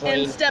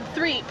Restrained. step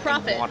 3,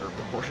 profit.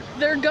 Waterboard.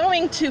 They're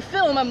going to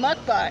film a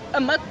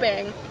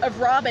mukbang of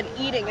Robin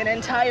eating an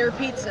entire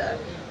pizza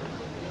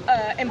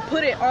and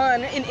put it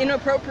on an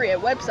inappropriate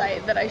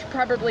website that I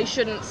probably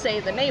shouldn't say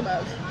the name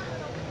of,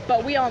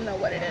 but we all know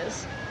what it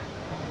is.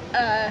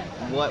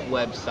 What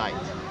website?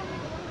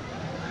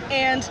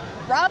 And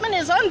Robin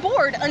is on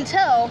board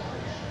until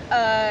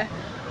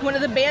one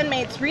of the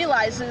bandmates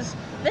realizes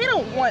they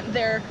don't want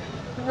their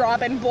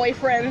Robin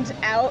boyfriend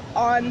out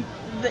on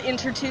the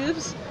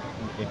intertubes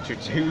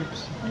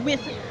Intertubes.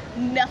 with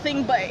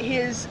nothing but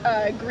his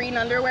green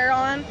underwear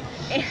on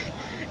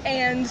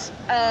and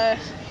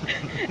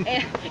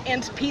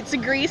pizza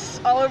grease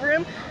all over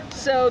him.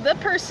 So the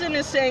person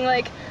is saying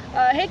like,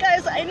 hey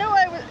guys, I know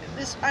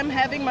I'm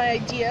having my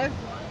idea.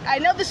 I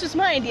know this was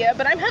my idea,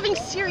 but I'm having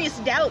serious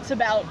doubts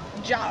about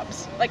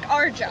jobs, like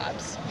our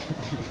jobs.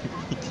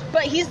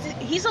 But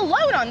he's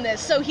alone on this,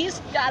 so he's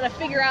got to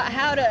figure out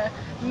how to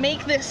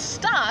make this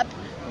stop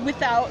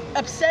without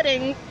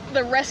upsetting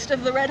the rest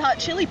of the Red Hot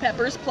Chili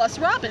Peppers plus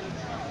Robin.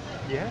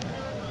 Yeah.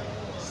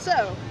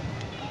 So,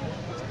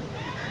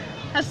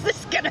 how's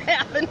this gonna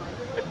happen?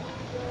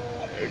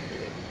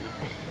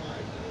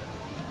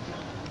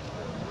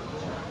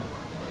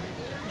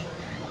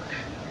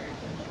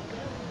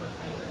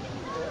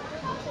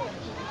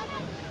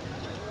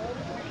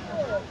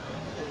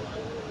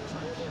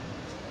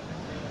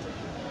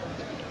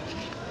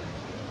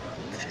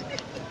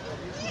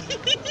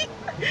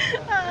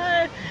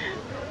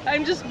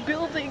 I'm just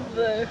building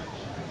the...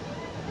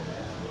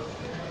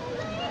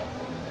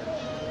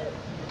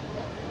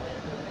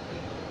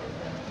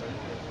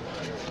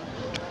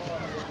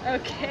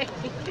 Okay.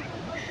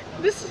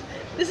 This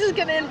is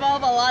gonna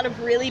involve a lot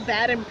of really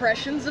bad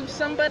impressions of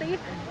somebody,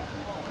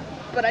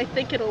 but I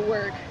think it'll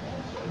work.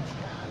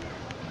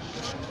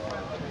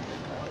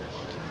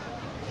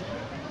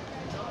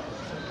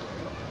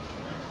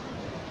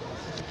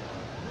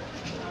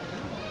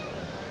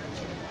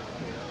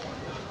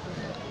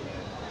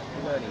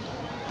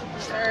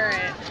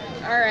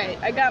 Alright,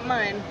 I got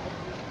mine.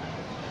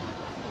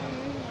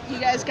 You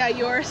guys got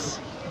yours?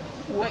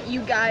 What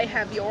you guy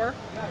have your?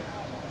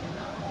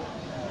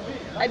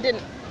 I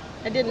didn't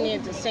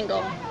need to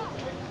singleize.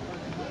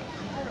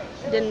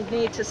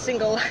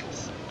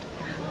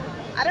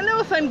 I don't know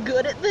if I'm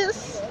good at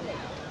this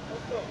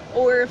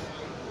or if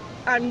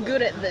I'm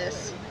good at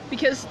this,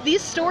 because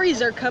these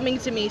stories are coming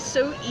to me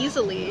so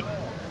easily.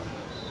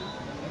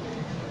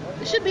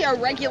 It should be a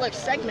regular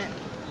segment.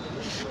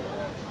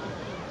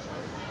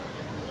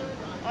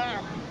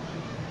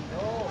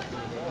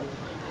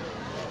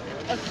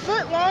 A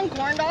foot-long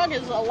corn dog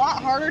is a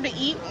lot harder to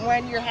eat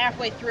when you're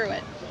halfway through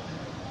it.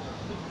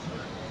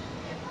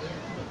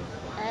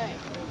 Alright.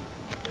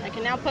 I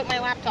can now put my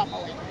laptop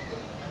away.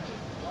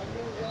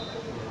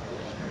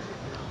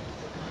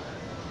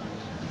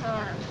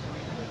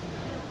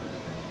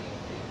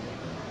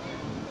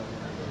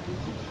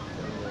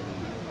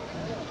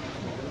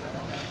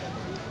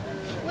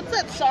 What's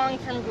that song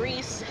from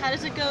Grease? How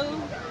does it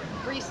go?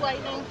 Grease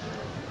Lightning?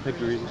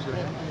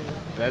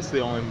 That's the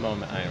only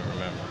moment I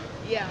remember.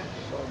 Yeah.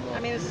 I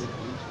mean, it's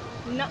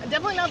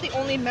definitely not the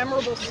only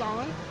memorable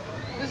song.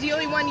 It's the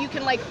only one you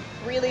can, like,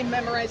 really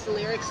memorize the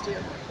lyrics to.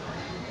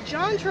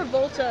 John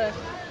Travolta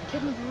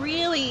can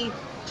really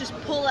just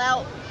pull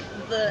out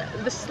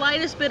the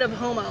slightest bit of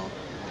homo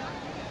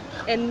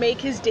and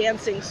make his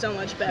dancing so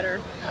much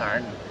better.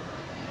 Alright.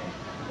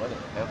 What the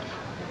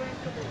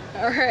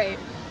hell? Alright.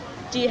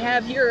 Do you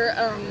have your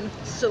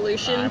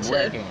solution I'm to?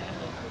 working.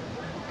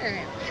 All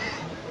right.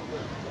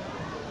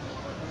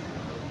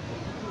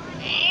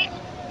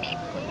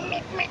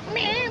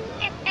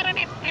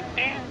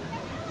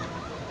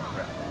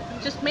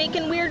 Just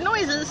making weird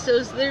noises so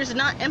there's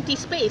not empty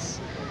space,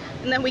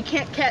 and then we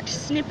can't catch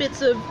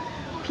snippets of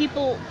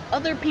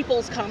other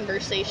people's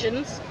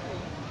conversations.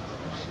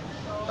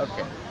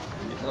 Okay.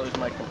 Close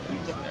my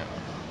computer now.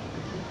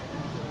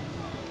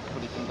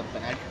 Put it in the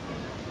bag.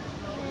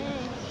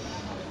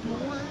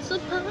 Once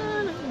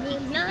upon a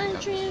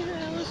midnight dream,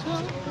 I was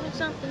walking with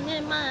something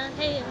in my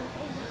head.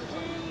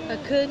 I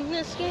couldn't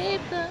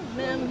escape the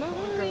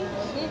memory.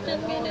 She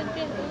just made a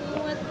difference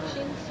what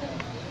she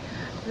said.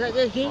 Like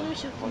a game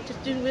show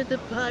contested with a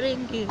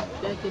parting gift.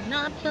 I could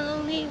not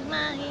believe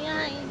my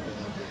eyes.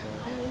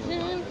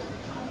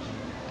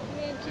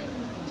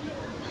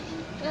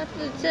 At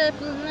the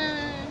top of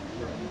line.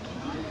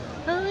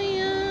 Oh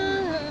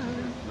yeah.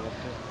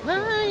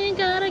 Why you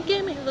gotta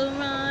give me the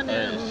run?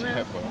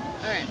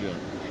 Alright.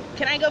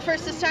 Can I go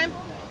first this time?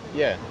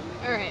 Yeah.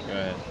 Alright. Go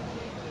ahead.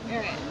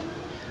 Alright.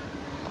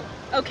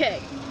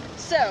 Okay,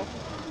 so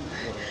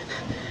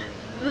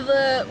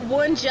the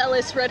one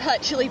jealous Red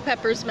Hot Chili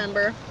Peppers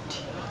member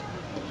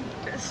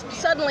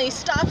suddenly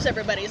stops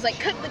everybody. He's like,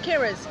 cut the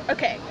cameras.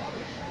 Okay,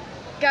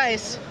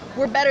 guys,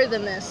 we're better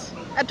than this.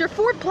 After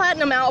 4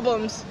 platinum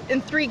albums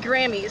and 3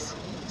 Grammys,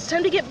 it's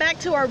time to get back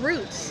to our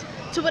roots,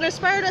 to what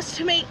inspired us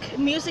to make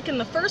music in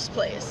the first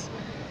place.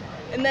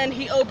 And then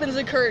he opens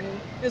a curtain.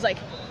 He's like,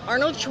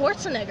 Arnold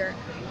Schwarzenegger.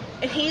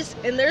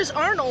 And there's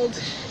Arnold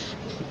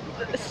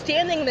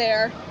standing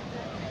there,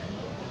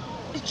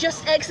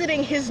 just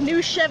exiting his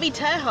new Chevy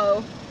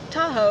Tahoe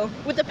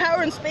with the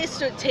power and space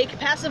to take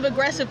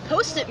passive-aggressive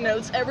post-it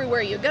notes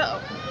everywhere you go.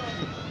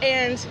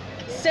 And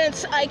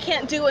since I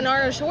can't do an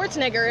Arnold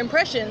Schwarzenegger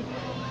impression,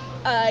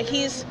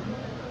 he's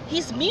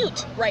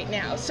mute right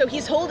now. So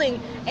he's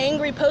holding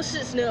angry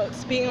post-it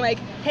notes, being like,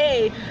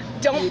 hey,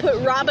 don't put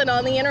Robin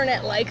on the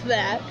internet like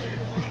that.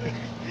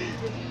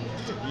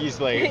 He's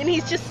like... And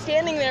he's just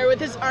standing there with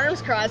his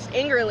arms crossed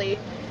angrily.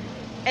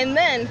 And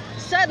then,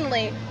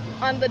 suddenly,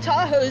 on the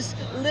Tahoe's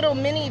little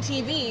mini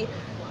TV,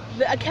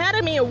 the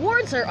Academy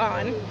Awards are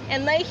on,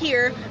 and they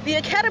hear the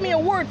Academy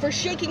Award for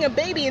shaking a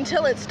baby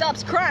until it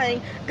stops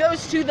crying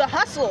goes to The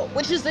Hustle,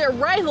 which is their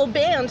rival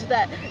band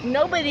that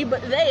nobody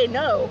but they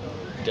know.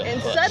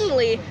 And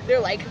suddenly, they're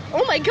like,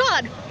 oh my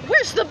god,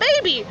 where's the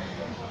baby?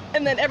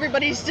 And then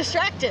everybody's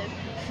distracted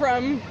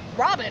from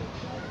Robin.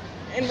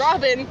 And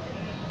Robin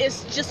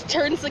just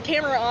turns the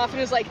camera off and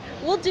is like,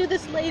 we'll do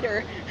this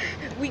later.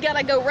 We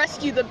gotta go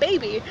rescue the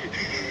baby.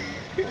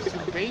 Where's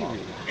the baby?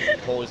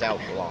 Pulls out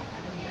block.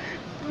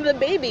 The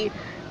baby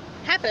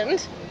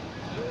happened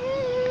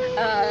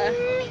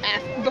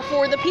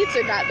before the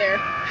pizza got there.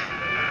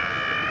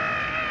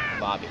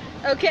 Bobby.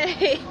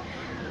 Okay.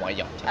 Why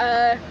y'all?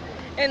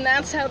 And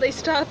that's how they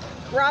stop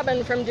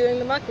Robin from doing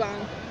the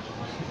mukbang.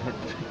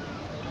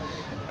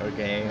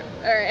 Okay.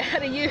 Alright,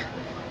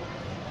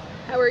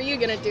 how are you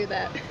gonna do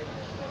that?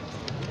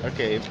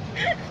 Okay.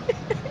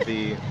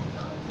 The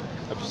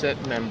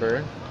upset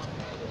member.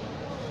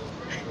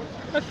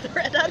 Of the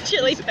Red Hot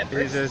Chili He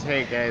Peppers. says,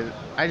 hey guys,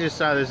 I just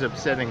saw this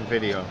upsetting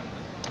video.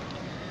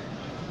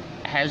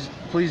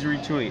 Please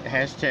retweet.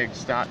 Hashtag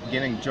stop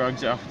getting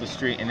drugs off the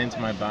street and into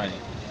my body.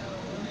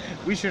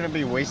 We shouldn't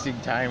be wasting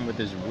time with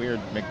this weird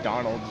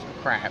McDonald's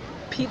crap.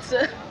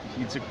 Pizza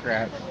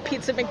crap.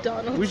 Pizza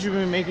McDonald's. We should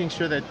be making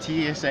sure that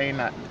TSA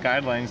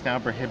guidelines now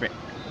prohibit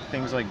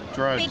things like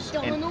drugs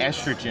and McDonald's?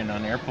 estrogen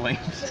on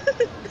airplanes.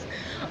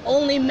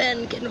 Only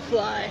men can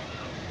fly.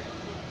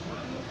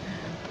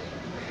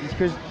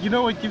 Because you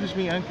know what gives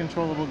me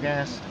uncontrollable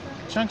gas?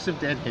 Chunks of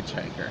dead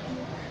hitchhiker.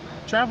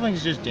 Traveling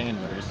is just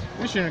dangerous.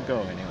 We shouldn't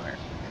go anywhere.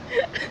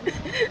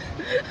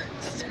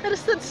 How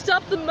does that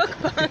stop the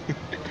mukbang?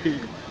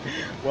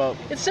 Well,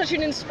 It's such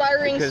an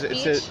inspiring because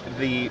speech. it's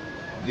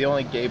the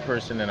only gay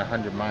person in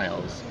 100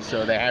 miles,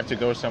 so they have to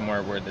go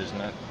somewhere where there's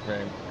not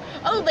very...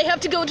 Oh, they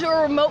have to go to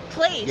a remote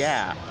place.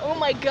 Yeah. Oh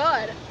my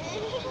god.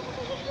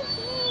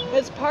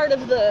 It's part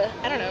of the,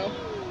 I don't know.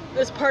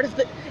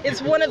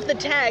 It's one of the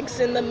tags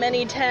in the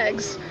many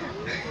tags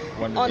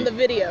on the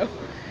video.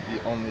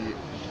 The only...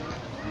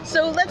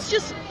 So let's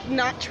just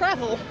not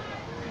travel.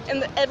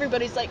 And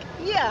everybody's like,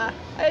 yeah,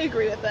 I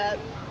agree with that.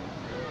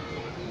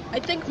 I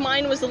think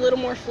mine was a little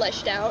more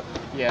fleshed out.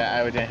 Yeah,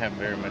 I didn't have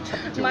very much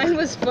to Mine work.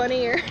 was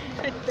funnier,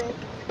 I think.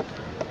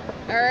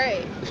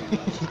 Alright.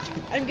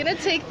 I'm gonna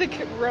take the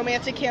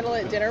romantic candle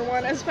at dinner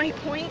one as my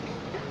point.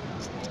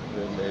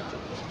 Like,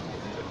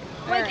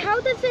 Alright. how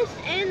does this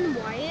end,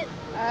 Wyatt?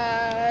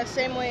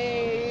 Same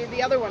way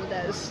the other one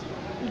does.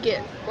 You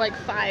get like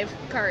 5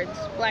 cards,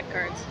 black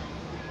cards.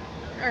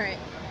 Alright.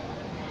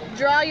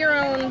 Draw your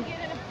own.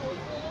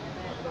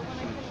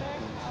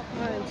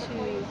 1,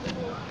 2.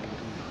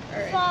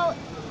 Alright.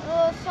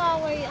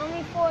 Sorry,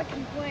 only 4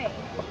 can play.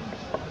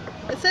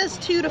 It says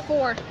 2 to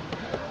 4.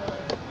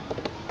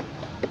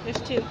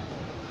 There's 2.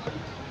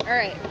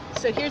 Alright,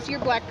 so here's your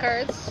black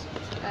cards.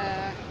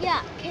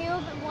 Yeah,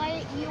 Caleb,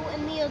 Wyatt, you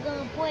and me are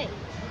gonna play.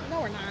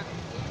 No, we're not.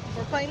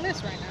 playing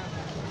this right now.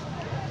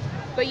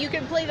 But you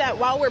can play that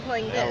while we're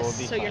playing That will this,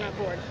 be so you're fine. not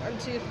bored. 1,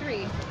 2, 3.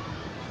 And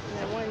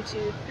then 1,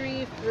 2,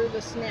 3 for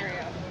the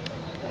scenario.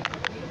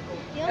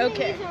 The only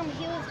Okay. reason I'm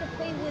here is to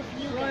play with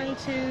you 1,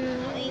 guys.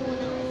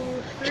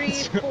 2, 3,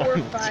 4,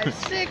 5,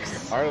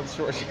 6. Arnold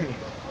Schwarzenegger.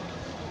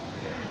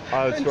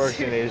 Arnold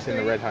Schwarzenegger's in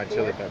the Red Hot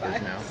Chili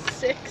Peppers now.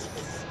 6.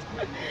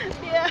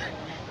 Yeah.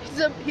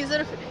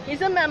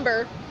 He's a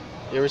member.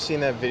 You ever seen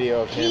that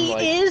video of him He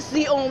like? is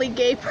the only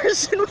gay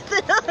person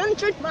within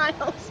 100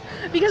 miles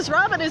because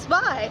Robin is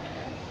bi.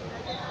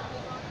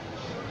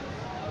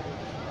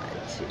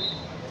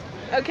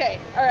 Okay,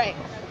 alright.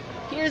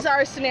 Here's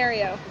our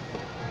scenario.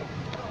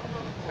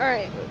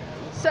 Alright,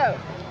 so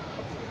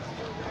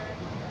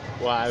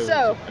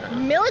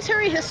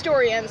military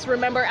historians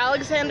remember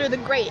Alexander the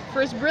Great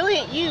for his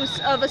brilliant use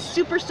of a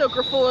super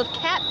soaker full of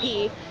cat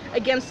pee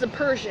against the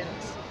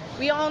Persians.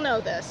 We all know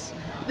this.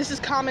 This is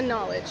common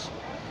knowledge.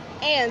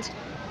 And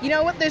you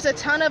know what there's a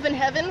ton of in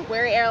heaven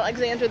where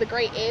Alexander the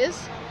Great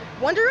is?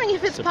 Wondering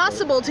if it's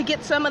possible to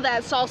get some of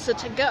that salsa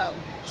to go.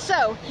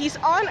 So he's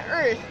on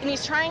Earth and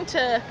he's trying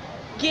to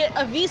get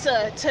a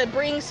visa to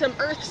bring some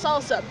Earth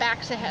salsa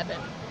back to heaven.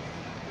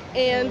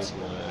 And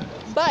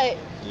but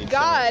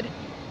God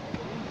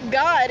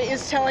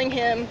is telling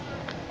him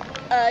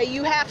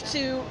you have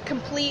to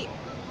complete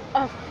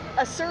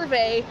a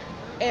survey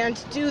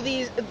and do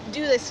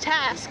this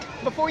task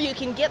before you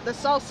can get the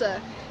salsa.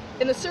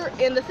 And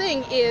the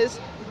thing is,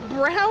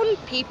 brown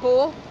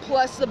people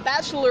plus the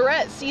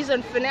Bachelorette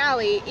season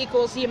finale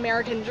equals the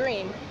American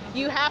dream.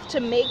 You have to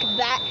make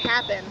that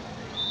happen.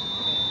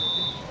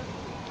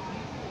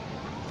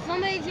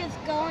 Somebody's just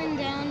going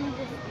down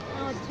this.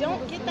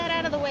 Don't get that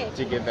out of the way.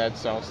 To get that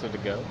salsa to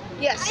go.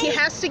 Yes, he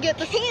has to get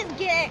the. Can't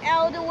get it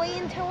out of the way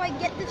until I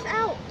get this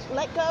out.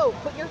 Let go.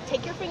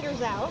 Take your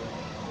fingers out.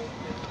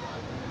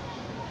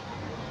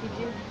 You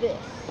do this.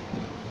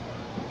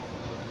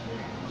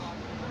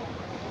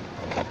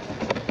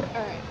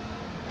 Alright.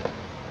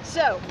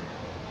 So,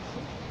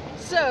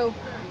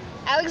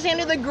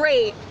 Alexander the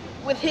Great,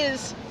 with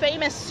his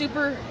famous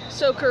super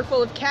soaker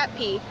full of cat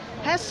pee,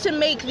 has to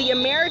make the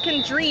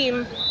American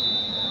dream,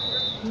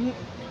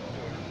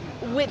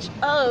 which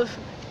of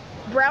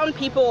brown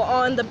people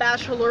on the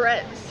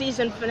Bachelorette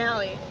season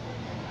finale.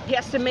 He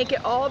has to make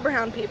it all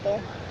brown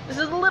people. This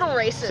is a little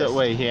racist. So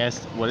wait, he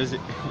has. What is it?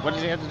 What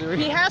does he have to do?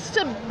 He has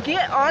to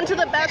get onto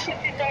the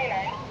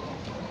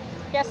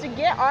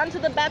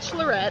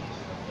Bachelorette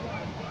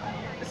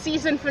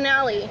season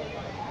finale,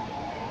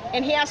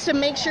 and he has to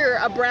make sure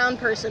a brown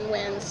person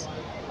wins.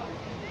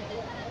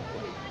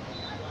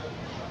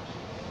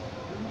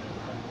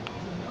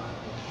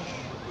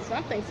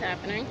 Something's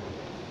happening.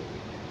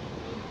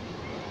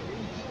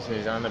 So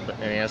he's on the,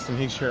 and he has to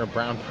make sure a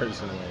brown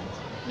person wins.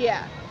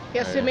 Yeah, he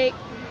has Okay. to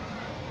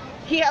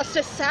he has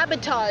to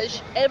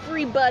sabotage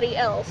everybody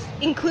else,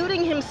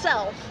 including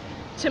himself,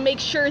 to make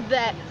sure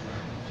that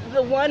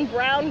the one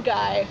brown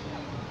guy,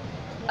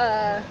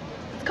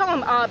 let's call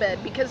him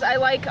Abed, because I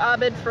like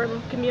Abed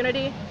from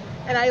Community,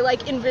 and I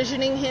like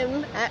envisioning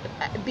him at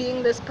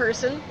being this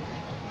person.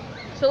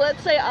 So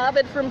let's say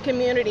Abed from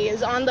Community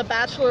is on the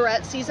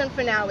Bachelorette season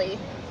finale,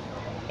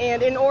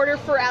 and in order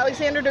for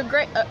Alexander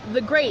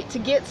the Great to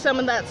get some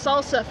of that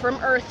salsa from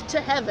Earth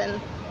to heaven,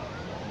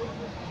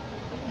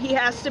 he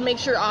has to make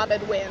sure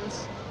Abed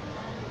wins.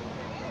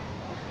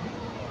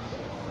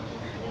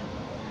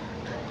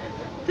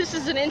 This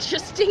is an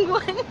interesting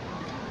one.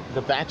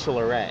 The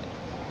Bachelorette.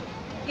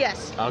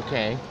 Yes.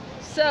 Okay.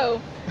 So,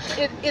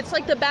 it's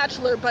like The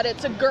Bachelor, but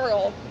it's a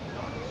girl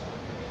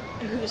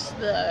who's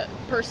the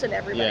person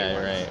everybody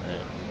wants.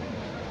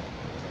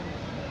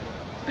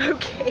 Right.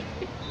 Okay.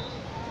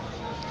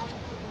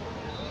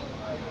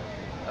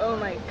 Oh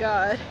my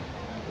god.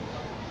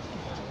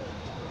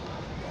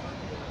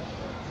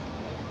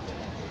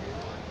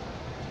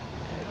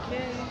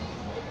 Okay.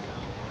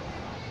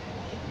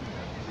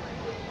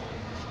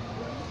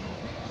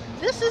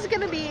 This is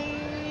gonna be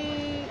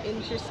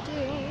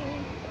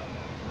interesting.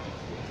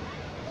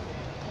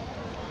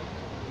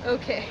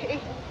 Okay.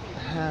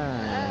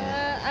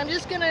 I'm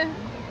just gonna.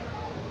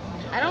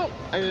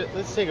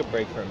 Let's take a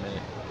break for a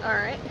minute.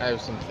 Alright. I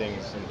have some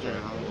things I'm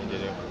trying to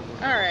do.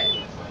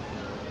 Alright.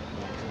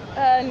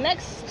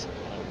 Next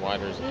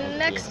Water's empty.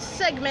 next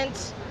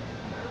segment,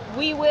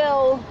 we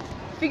will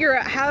figure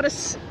out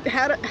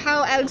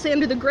how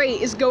Alexander the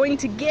Great is going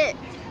to get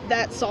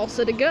that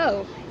salsa to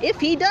go. If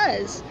he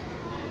does.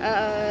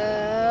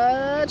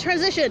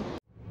 Transition.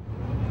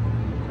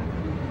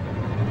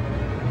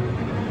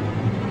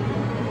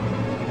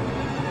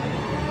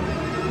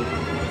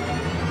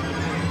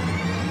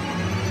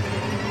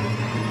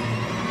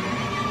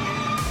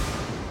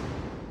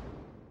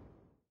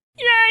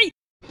 Yay!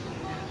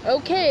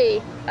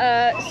 Okay,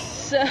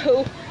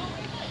 so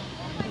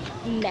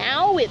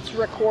now it's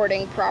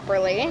recording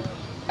properly.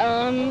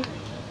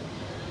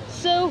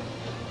 So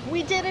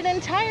we did an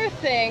entire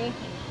thing,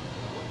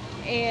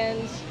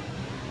 and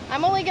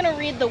I'm only gonna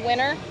read the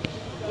winner,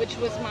 which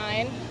was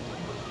mine.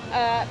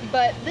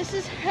 But this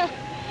is how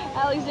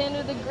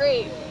Alexander the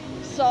Great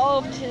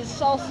solved his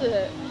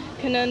salsa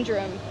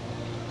conundrum.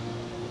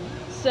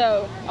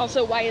 So,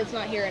 also Wyatt's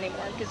not here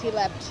anymore because he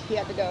left. He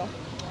had to go.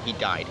 He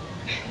died.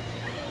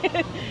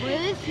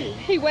 Where is he?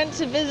 He went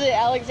to visit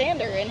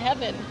Alexander in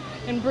heaven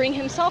and bring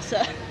him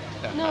salsa.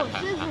 No,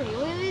 seriously,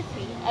 where is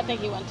he? I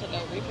think he went to go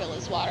refill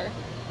his water.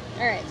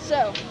 Alright,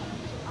 so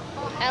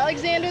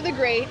Alexander the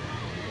Great,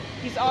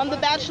 he's on The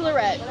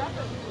Bachelorette,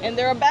 and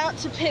they're about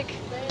to pick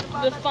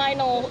the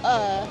final,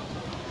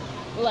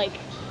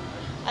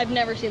 I've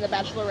never seen The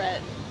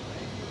Bachelorette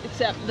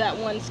except that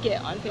one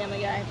skit on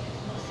Family Guy.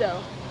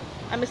 So,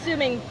 I'm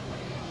assuming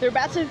they're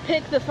about to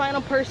pick the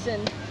final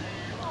person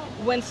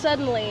when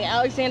suddenly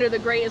Alexander the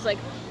Great is like,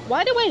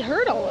 why do I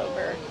hurt all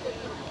over?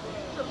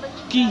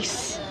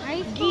 Geese.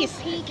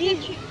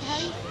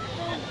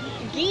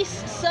 Geese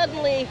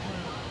suddenly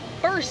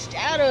burst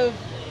out of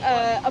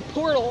a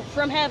portal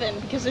from heaven,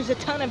 because there's a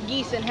ton of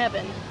geese in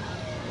heaven,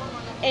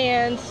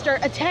 and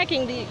start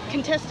attacking the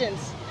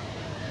contestants,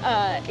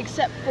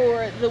 except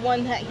for the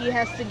one that he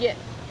has to get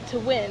to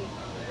win.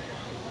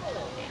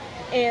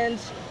 And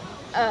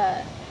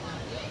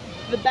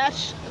the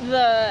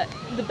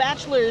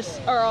bachelors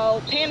are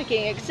all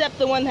panicking, except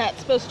the one that's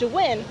supposed to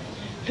win,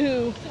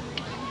 who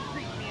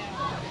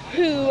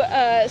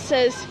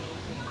says,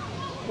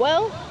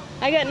 well,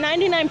 I got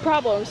 99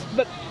 problems,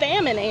 but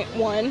famine ain't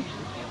one.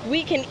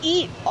 We can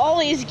eat all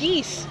these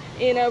geese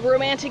in a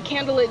romantic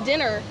candlelit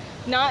dinner,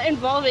 not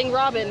involving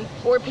Robin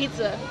or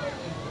pizza.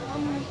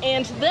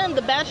 And then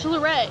the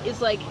Bachelorette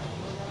is like,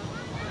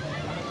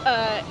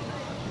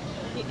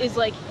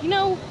 you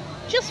know,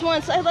 just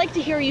once I'd like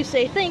to hear you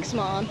say thanks,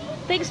 Mom.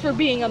 Thanks for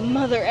being a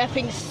mother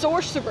effing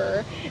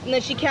sorcerer. And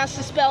then she casts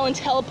a spell and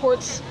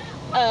teleports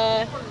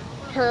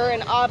her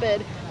and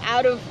Abed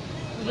out of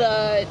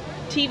the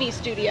TV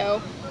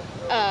studio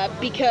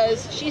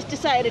because she's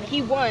decided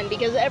he won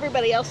because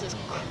everybody else is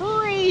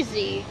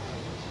crazy.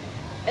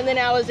 And then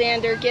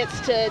Alexander gets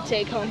to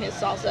take home his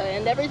salsa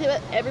and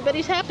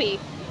everybody's happy.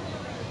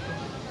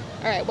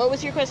 Alright, what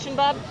was your question,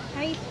 Bob?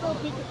 How do you spell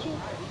Pikachu?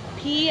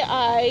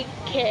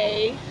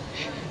 P-I-K...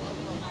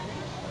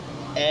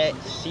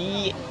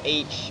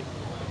 C-H-U,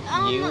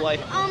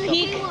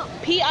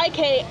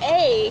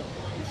 P-I-K-A.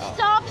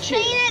 Stop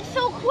saying it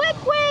so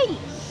quickly!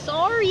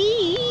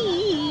 Sorry.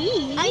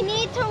 I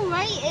need to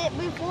write it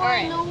before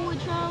I know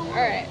which one.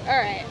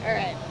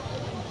 Alright.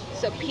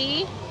 So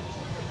P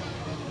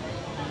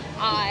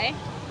I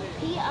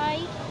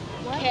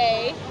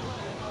K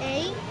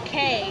A.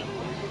 K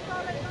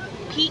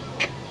Peak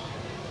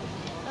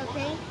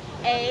Okay.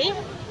 A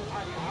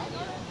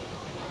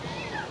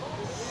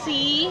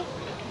C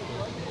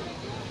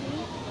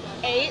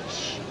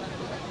H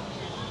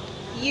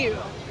U.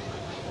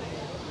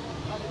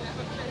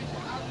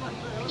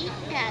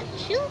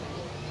 Pikachu?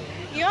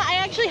 You know, I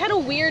actually had a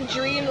weird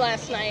dream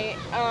last night.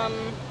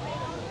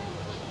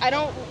 I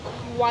don't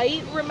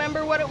quite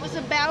remember what it was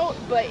about,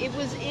 but it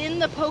was in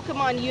the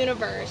Pokemon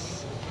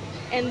universe.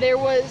 And there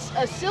was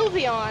a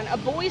Sylveon, a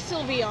boy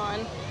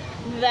Sylveon,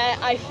 that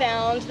I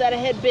found that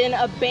had been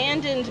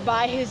abandoned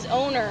by his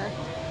owner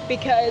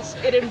because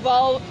it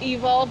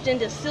evolved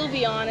into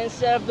Sylveon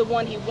instead of the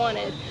one he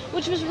wanted.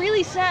 Which was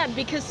really sad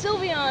because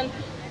Sylveon,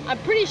 I'm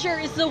pretty sure,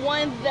 is the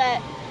one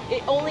that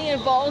it only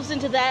evolves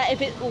into that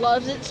if it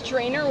loves its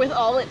trainer with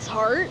all its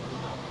heart,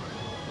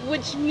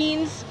 which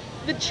means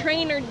the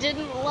trainer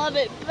didn't love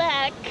it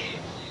back.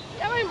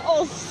 Now I'm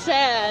all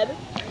sad.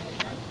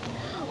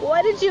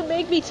 Why did you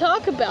make me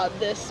talk about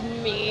this,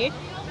 me?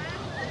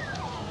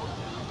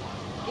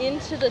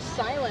 Into the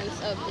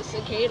silence of the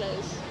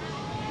cicadas.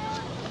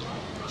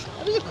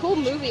 It was a cool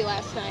movie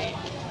last night.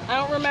 I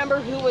don't remember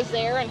who was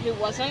there and who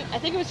wasn't. I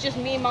think it was just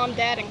me, Mom,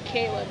 Dad, and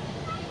Caleb.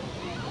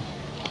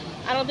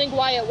 I don't think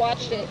Wyatt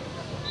watched it.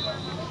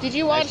 Did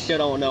you watch? I still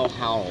don't know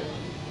how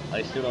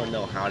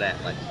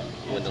that, like,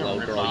 when the little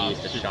girl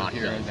used the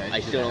shotgun.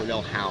 I still don't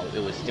know how it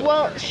was still.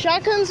 Well,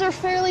 shotguns are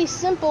fairly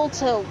simple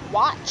to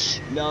watch.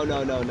 No.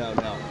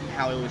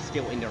 How it was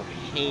still in their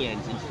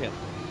hands instead of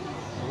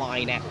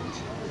flying out.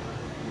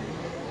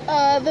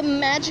 The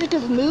magic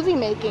of movie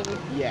making.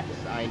 Yes,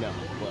 I know,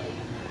 but...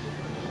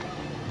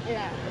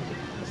 Yeah.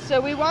 So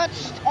we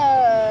watched,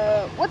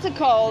 what's it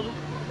called?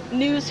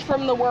 News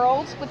from the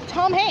World with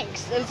Tom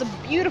Hanks. It's a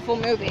beautiful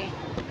movie.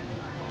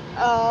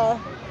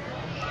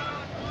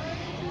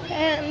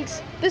 And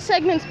this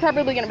segment's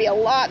probably going to be a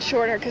lot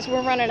shorter because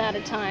we're running out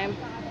of time.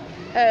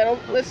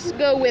 Let's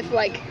go with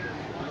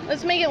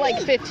let's make it like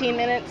 15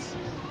 minutes.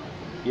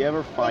 You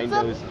ever find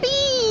those?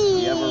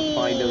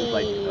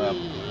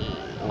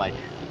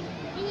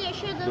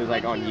 There's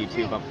like on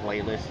YouTube a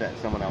playlist that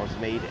someone else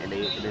made, and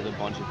there's a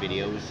bunch of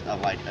videos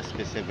of like a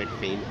specific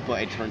theme,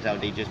 but it turns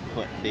out they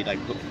put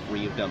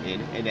 3 of them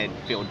in, and then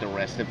filled the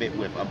rest of it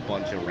with a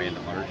bunch of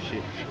random other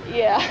shit.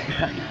 Yeah.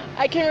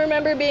 I can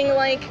remember being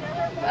like,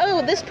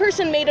 oh, this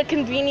person made a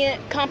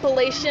convenient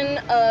compilation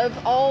of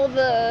all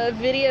the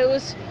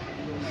videos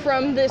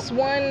from this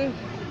one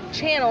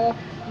channel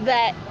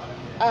that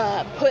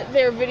put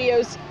their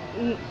videos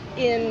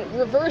in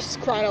reverse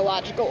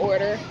chronological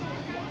order.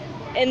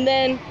 And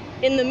then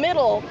In the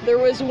middle, there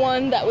was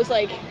one that was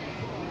like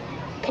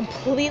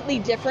completely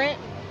different.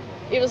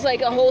 It was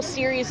like a whole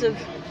series of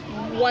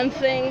one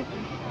thing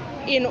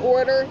in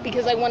order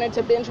because I wanted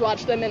to binge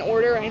watch them in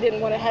order. I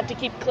didn't want to have to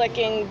keep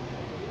clicking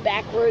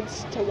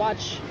backwards to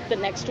watch the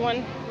next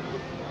one.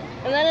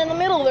 And then in the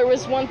middle, there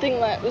was one thing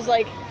that was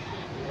like,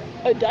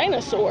 a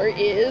dinosaur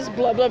is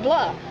blah blah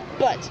blah,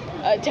 but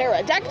a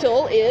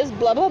pterodactyl is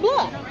blah blah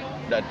blah.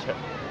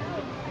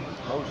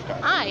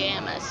 I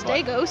am a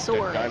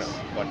stegosaurus.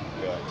 But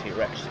the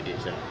T-Rex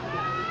is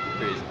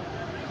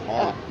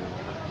A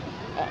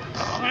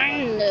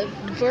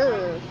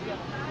carnivore.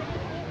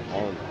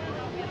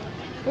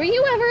 Were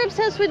you ever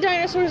obsessed with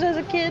dinosaurs as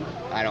a kid?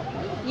 I don't.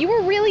 You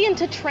were really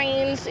into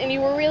trains, and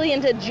you were really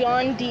into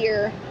John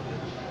Deere.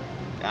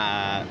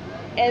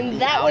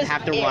 And that I would was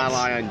have to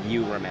rely on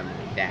you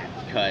remembering that,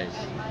 because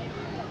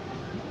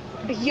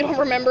you don't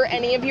remember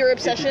any of your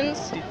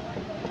obsessions?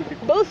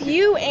 Both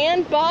you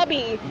and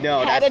Bobby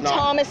had a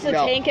Thomas the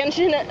Tank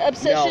Engine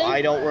obsession? No,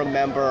 I don't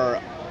remember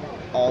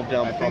all of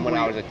them from when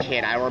I was a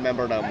kid. I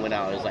remember them when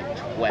I was like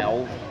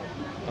 12.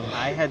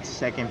 I had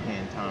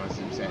secondhand Thomas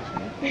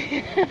obsession.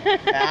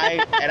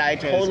 and I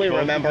totally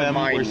remember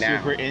mine were now.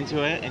 super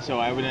into it, and so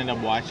I would end up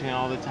watching it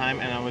all the time,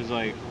 and I was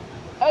like,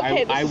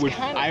 okay,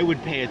 I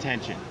would pay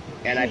attention.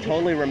 And I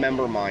totally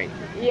remember mine.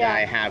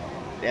 Yeah.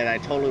 And I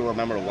totally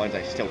remember the ones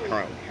I still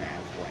currently have.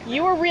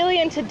 You were really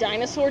into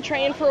Dinosaur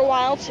Train for a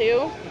while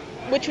too,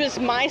 which was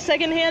my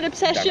secondhand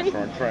obsession.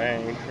 Dinosaur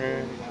Train.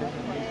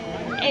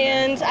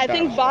 And I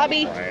think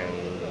Bobby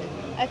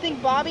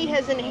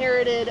has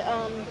inherited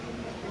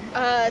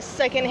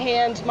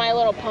secondhand My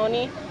Little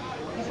Pony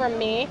from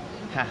me,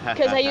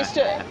 because I used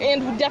to,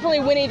 and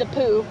definitely Winnie the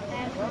Pooh.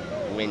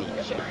 Winnie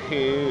the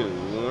Pooh.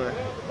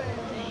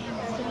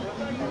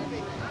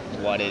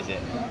 What is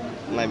it?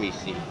 Let me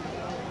see.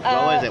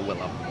 What was it,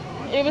 Willow?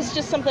 It was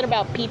just something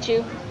about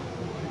Pichu.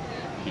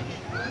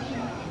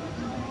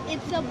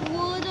 It's a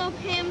blood up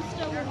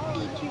hamster with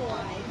Pichu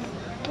eyes.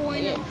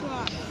 Going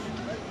across.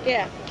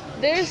 Yeah.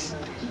 There's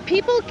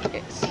people,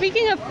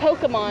 speaking of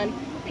Pokemon,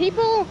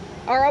 people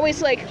are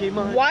always like,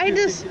 why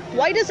does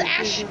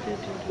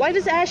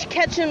Ash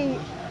Ketchum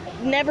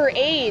never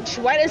age?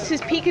 Why does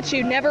his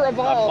Pikachu never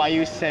evolve? I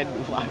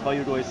thought you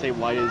were going to say,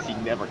 why does he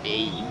never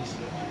age?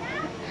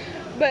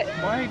 But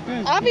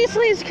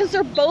obviously it's because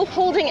they're both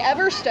holding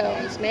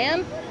Everstones,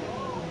 man.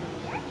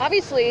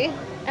 Obviously,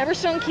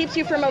 Everstone keeps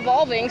you from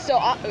evolving, so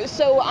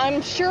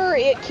I'm sure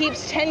it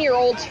keeps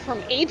 10-year-olds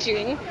from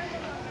aging.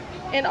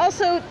 And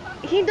also,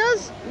 he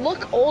does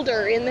look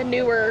older in the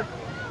newer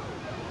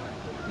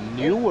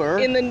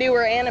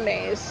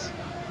animes.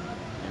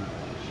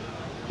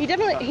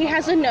 He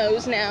has a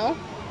nose now.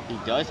 He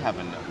does have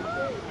a nose.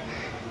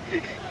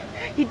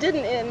 He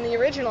didn't in the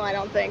original, I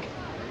don't think.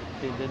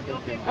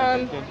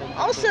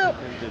 Also,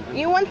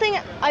 one thing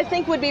I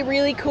think would be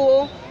really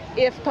cool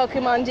if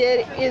Pokemon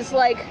did is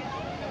like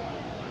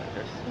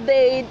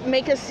they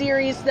make a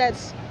series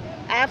that's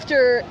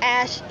after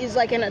Ash is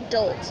like an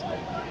adult.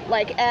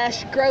 Like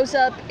Ash grows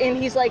up and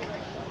he's like,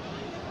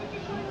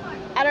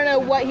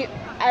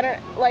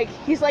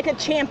 he's like a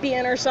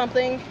champion or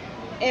something,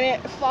 and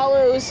it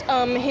follows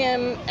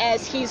him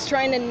as he's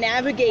trying to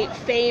navigate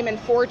fame and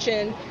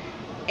fortune.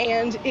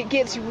 And it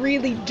gets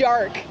really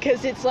dark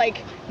because it's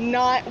like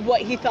not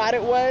what he thought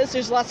it was.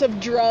 There's lots of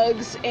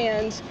drugs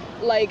and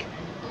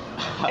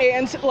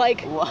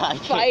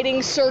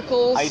fighting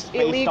circles,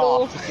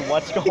 illegal.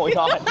 What's going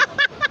on?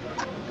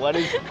 What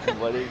is?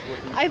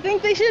 I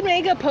think they should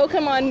make a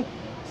Pokemon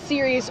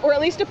series, or at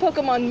least a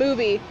Pokemon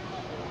movie,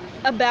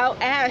 about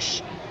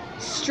Ash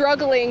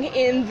struggling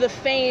in the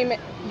fame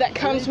that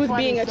comes with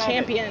being a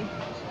champion.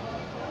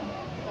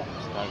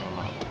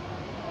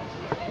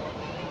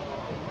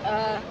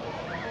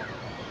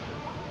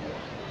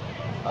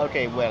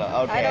 Okay,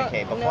 well,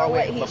 okay.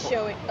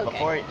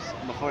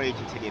 Before you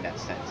continue that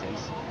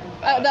sentence.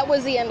 That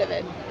was the end of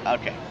it.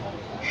 Okay.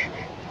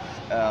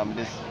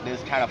 This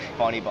is kind of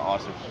funny, but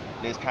also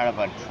this is kind of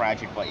a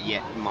tragic, but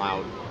yet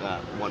mild.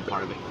 One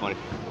part of it funny.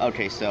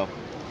 Okay, so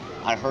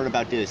I heard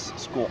about this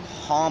school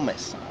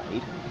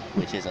homicide,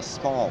 which is a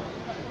small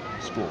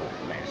school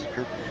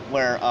massacre,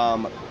 where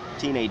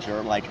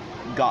teenager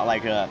got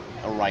a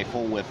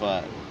rifle with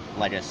a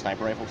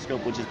sniper rifle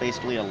scope, which is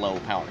basically a low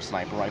power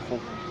sniper rifle.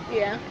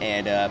 Yeah.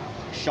 And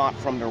shot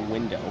from their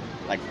window,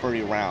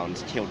 30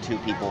 rounds, killed 2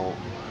 people,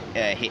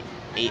 hit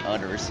 8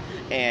 others.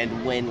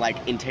 And when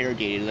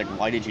interrogated,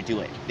 why did you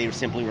do it? They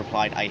simply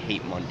replied, "I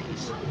hate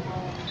Mondays."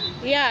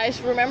 Yeah, I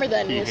remember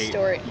that news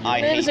story.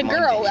 It was a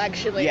girl,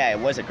 actually. Yeah, it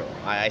was a girl.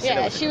 I said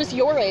it was a she girl. was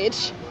your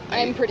age.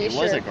 I'm pretty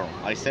sure. It was a girl.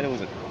 I said it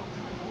was a girl.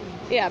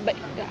 Yeah, but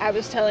I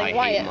was telling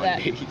Wyatt that.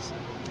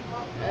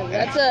 And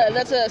Mondays.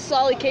 that's a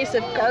solid case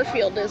of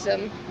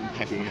Garfieldism.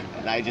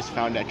 And I just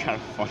found that kind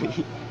of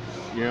funny.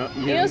 You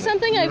know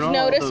something I've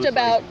noticed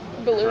about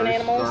balloon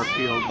animals?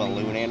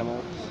 Balloon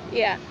animals?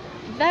 Yeah.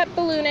 That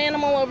balloon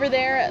animal over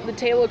there, the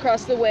tail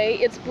across the way,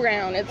 it's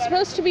brown. It's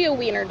supposed to be a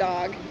wiener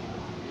dog.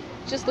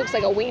 It just looks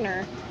like a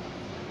wiener.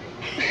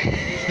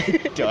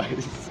 It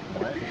does.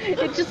 What?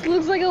 It just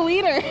looks like a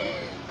wiener.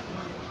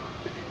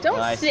 Don't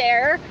Nice.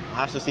 stare. I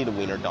have to see the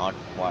wiener dog.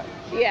 What?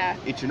 Yeah.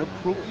 It's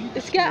inappropriate.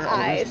 It's got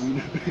eyes.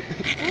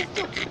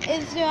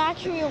 Is there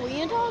actually a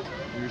wiener dog?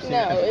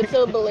 No, it's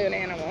a balloon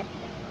animal.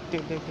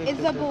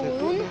 It's a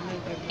balloon?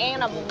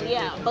 Animal,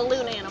 yeah,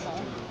 balloon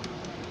animal.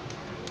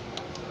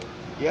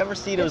 You ever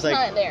see those It's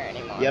like? not there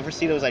anymore. You ever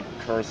see those like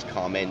cursed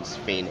comments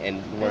thing,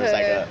 and where it's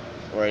like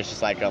where it's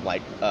just like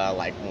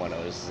one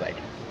of those like,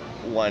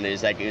 one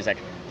is like it's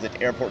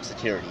airport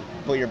security.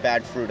 Put your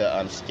bag through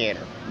the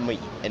scanner, me,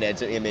 and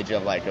it's an image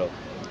of like a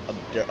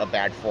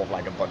bag full of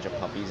like a bunch of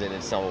puppies, and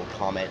it's some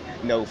comment,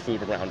 no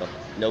food allowed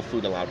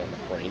on the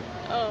plane.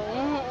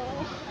 Oh.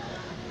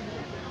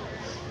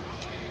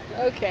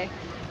 Okay.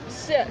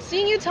 So,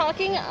 seeing you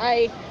talking,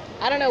 I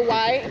don't know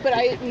why, but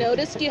I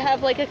noticed you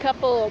have like a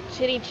couple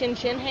chinny chin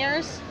chin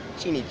hairs.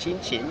 Chinny chin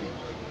chin.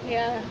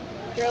 Yeah,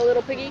 you're a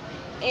little piggy.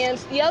 And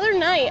the other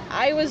night,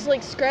 I was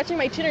like scratching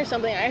my chin or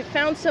something. I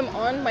found some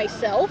on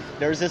myself.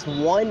 There's this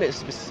one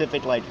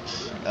specific like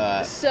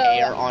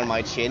hair on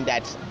my chin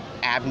that's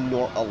a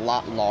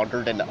lot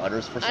longer than the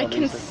others for some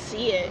reason. I can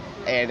see it.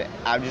 And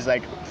I'm just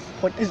like,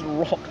 what is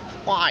wrong?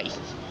 Why?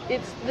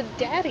 It's the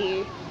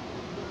daddy.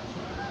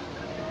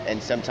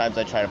 And sometimes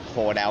I try to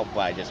pull it out, but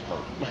I just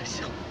hurt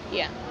myself.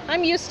 Yeah,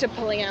 I'm used to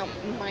pulling out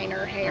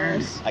minor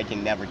hairs. I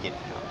can never get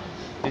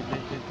it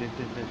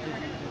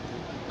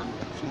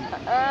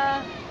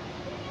out.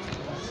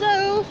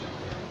 So,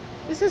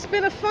 this has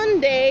been a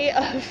fun day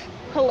of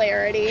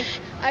hilarity.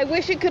 I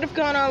wish it could have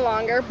gone on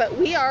longer, but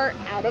we are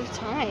out of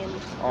time.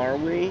 Are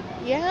we?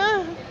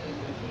 Yeah.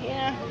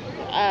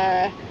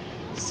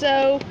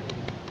 So,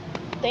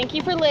 thank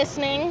you for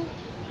listening,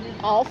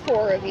 all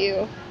 4 of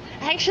you.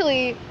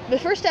 Actually, the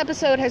first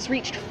episode has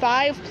reached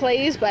 5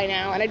 plays by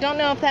now, and I don't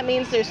know if that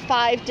means there's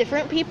 5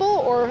 different people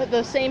or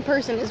the same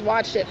person has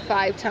watched it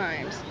 5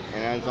 times.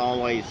 And as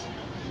always,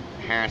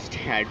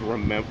 hashtag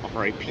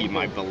RIP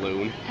my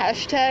balloon.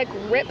 Hashtag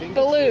RIP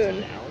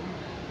balloon.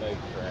 Like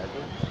forever.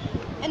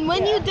 And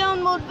when you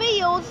download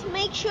videos,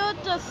 make sure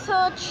to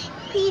search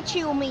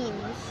Pichu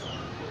memes.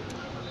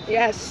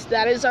 Yes,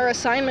 that is our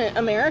assignment,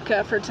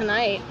 America, for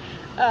tonight.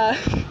 I'm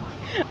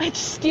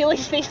just stealing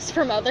things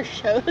from other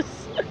shows.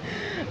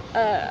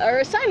 Our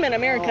assignment,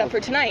 America, for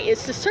tonight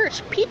is to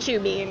search Pichu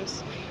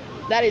memes.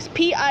 That is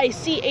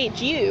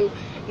Pichu,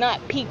 not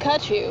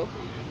Pikachu.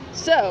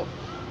 So,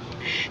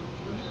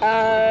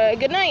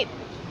 good night.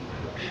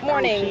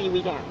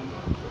 Morning.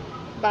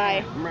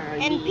 Bye.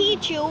 And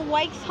Pichu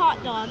likes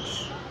hot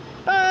dogs.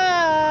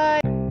 Bye.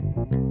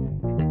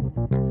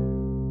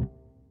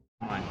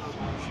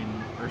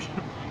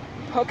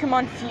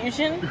 Pokemon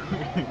Fusion?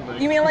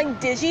 You mean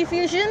like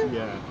Digifusion?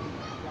 Yeah.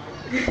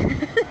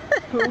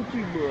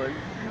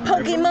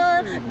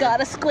 Pokemon,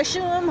 gotta squish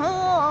them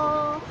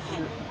all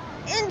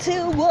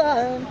into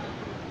one.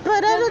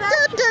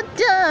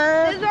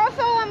 Ba-da-da-da-da-da. There's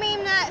also a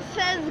meme that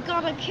says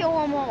gotta kill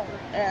them all.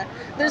 Yeah.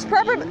 There's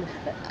probably,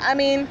 I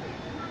mean,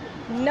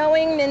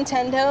 knowing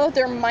Nintendo,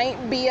 there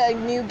might be a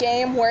new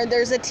game where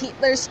there's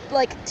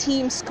like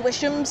Team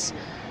Squish'ems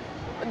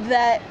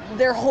that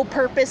their whole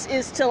purpose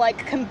is to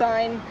like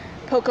combine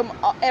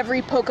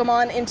every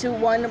Pokemon into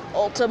one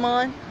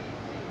Ultimon,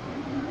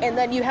 and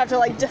then you have to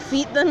like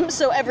defeat them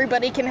so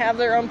everybody can have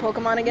their own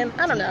Pokemon again.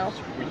 I don't know.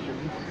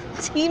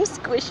 Team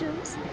Squish'ems.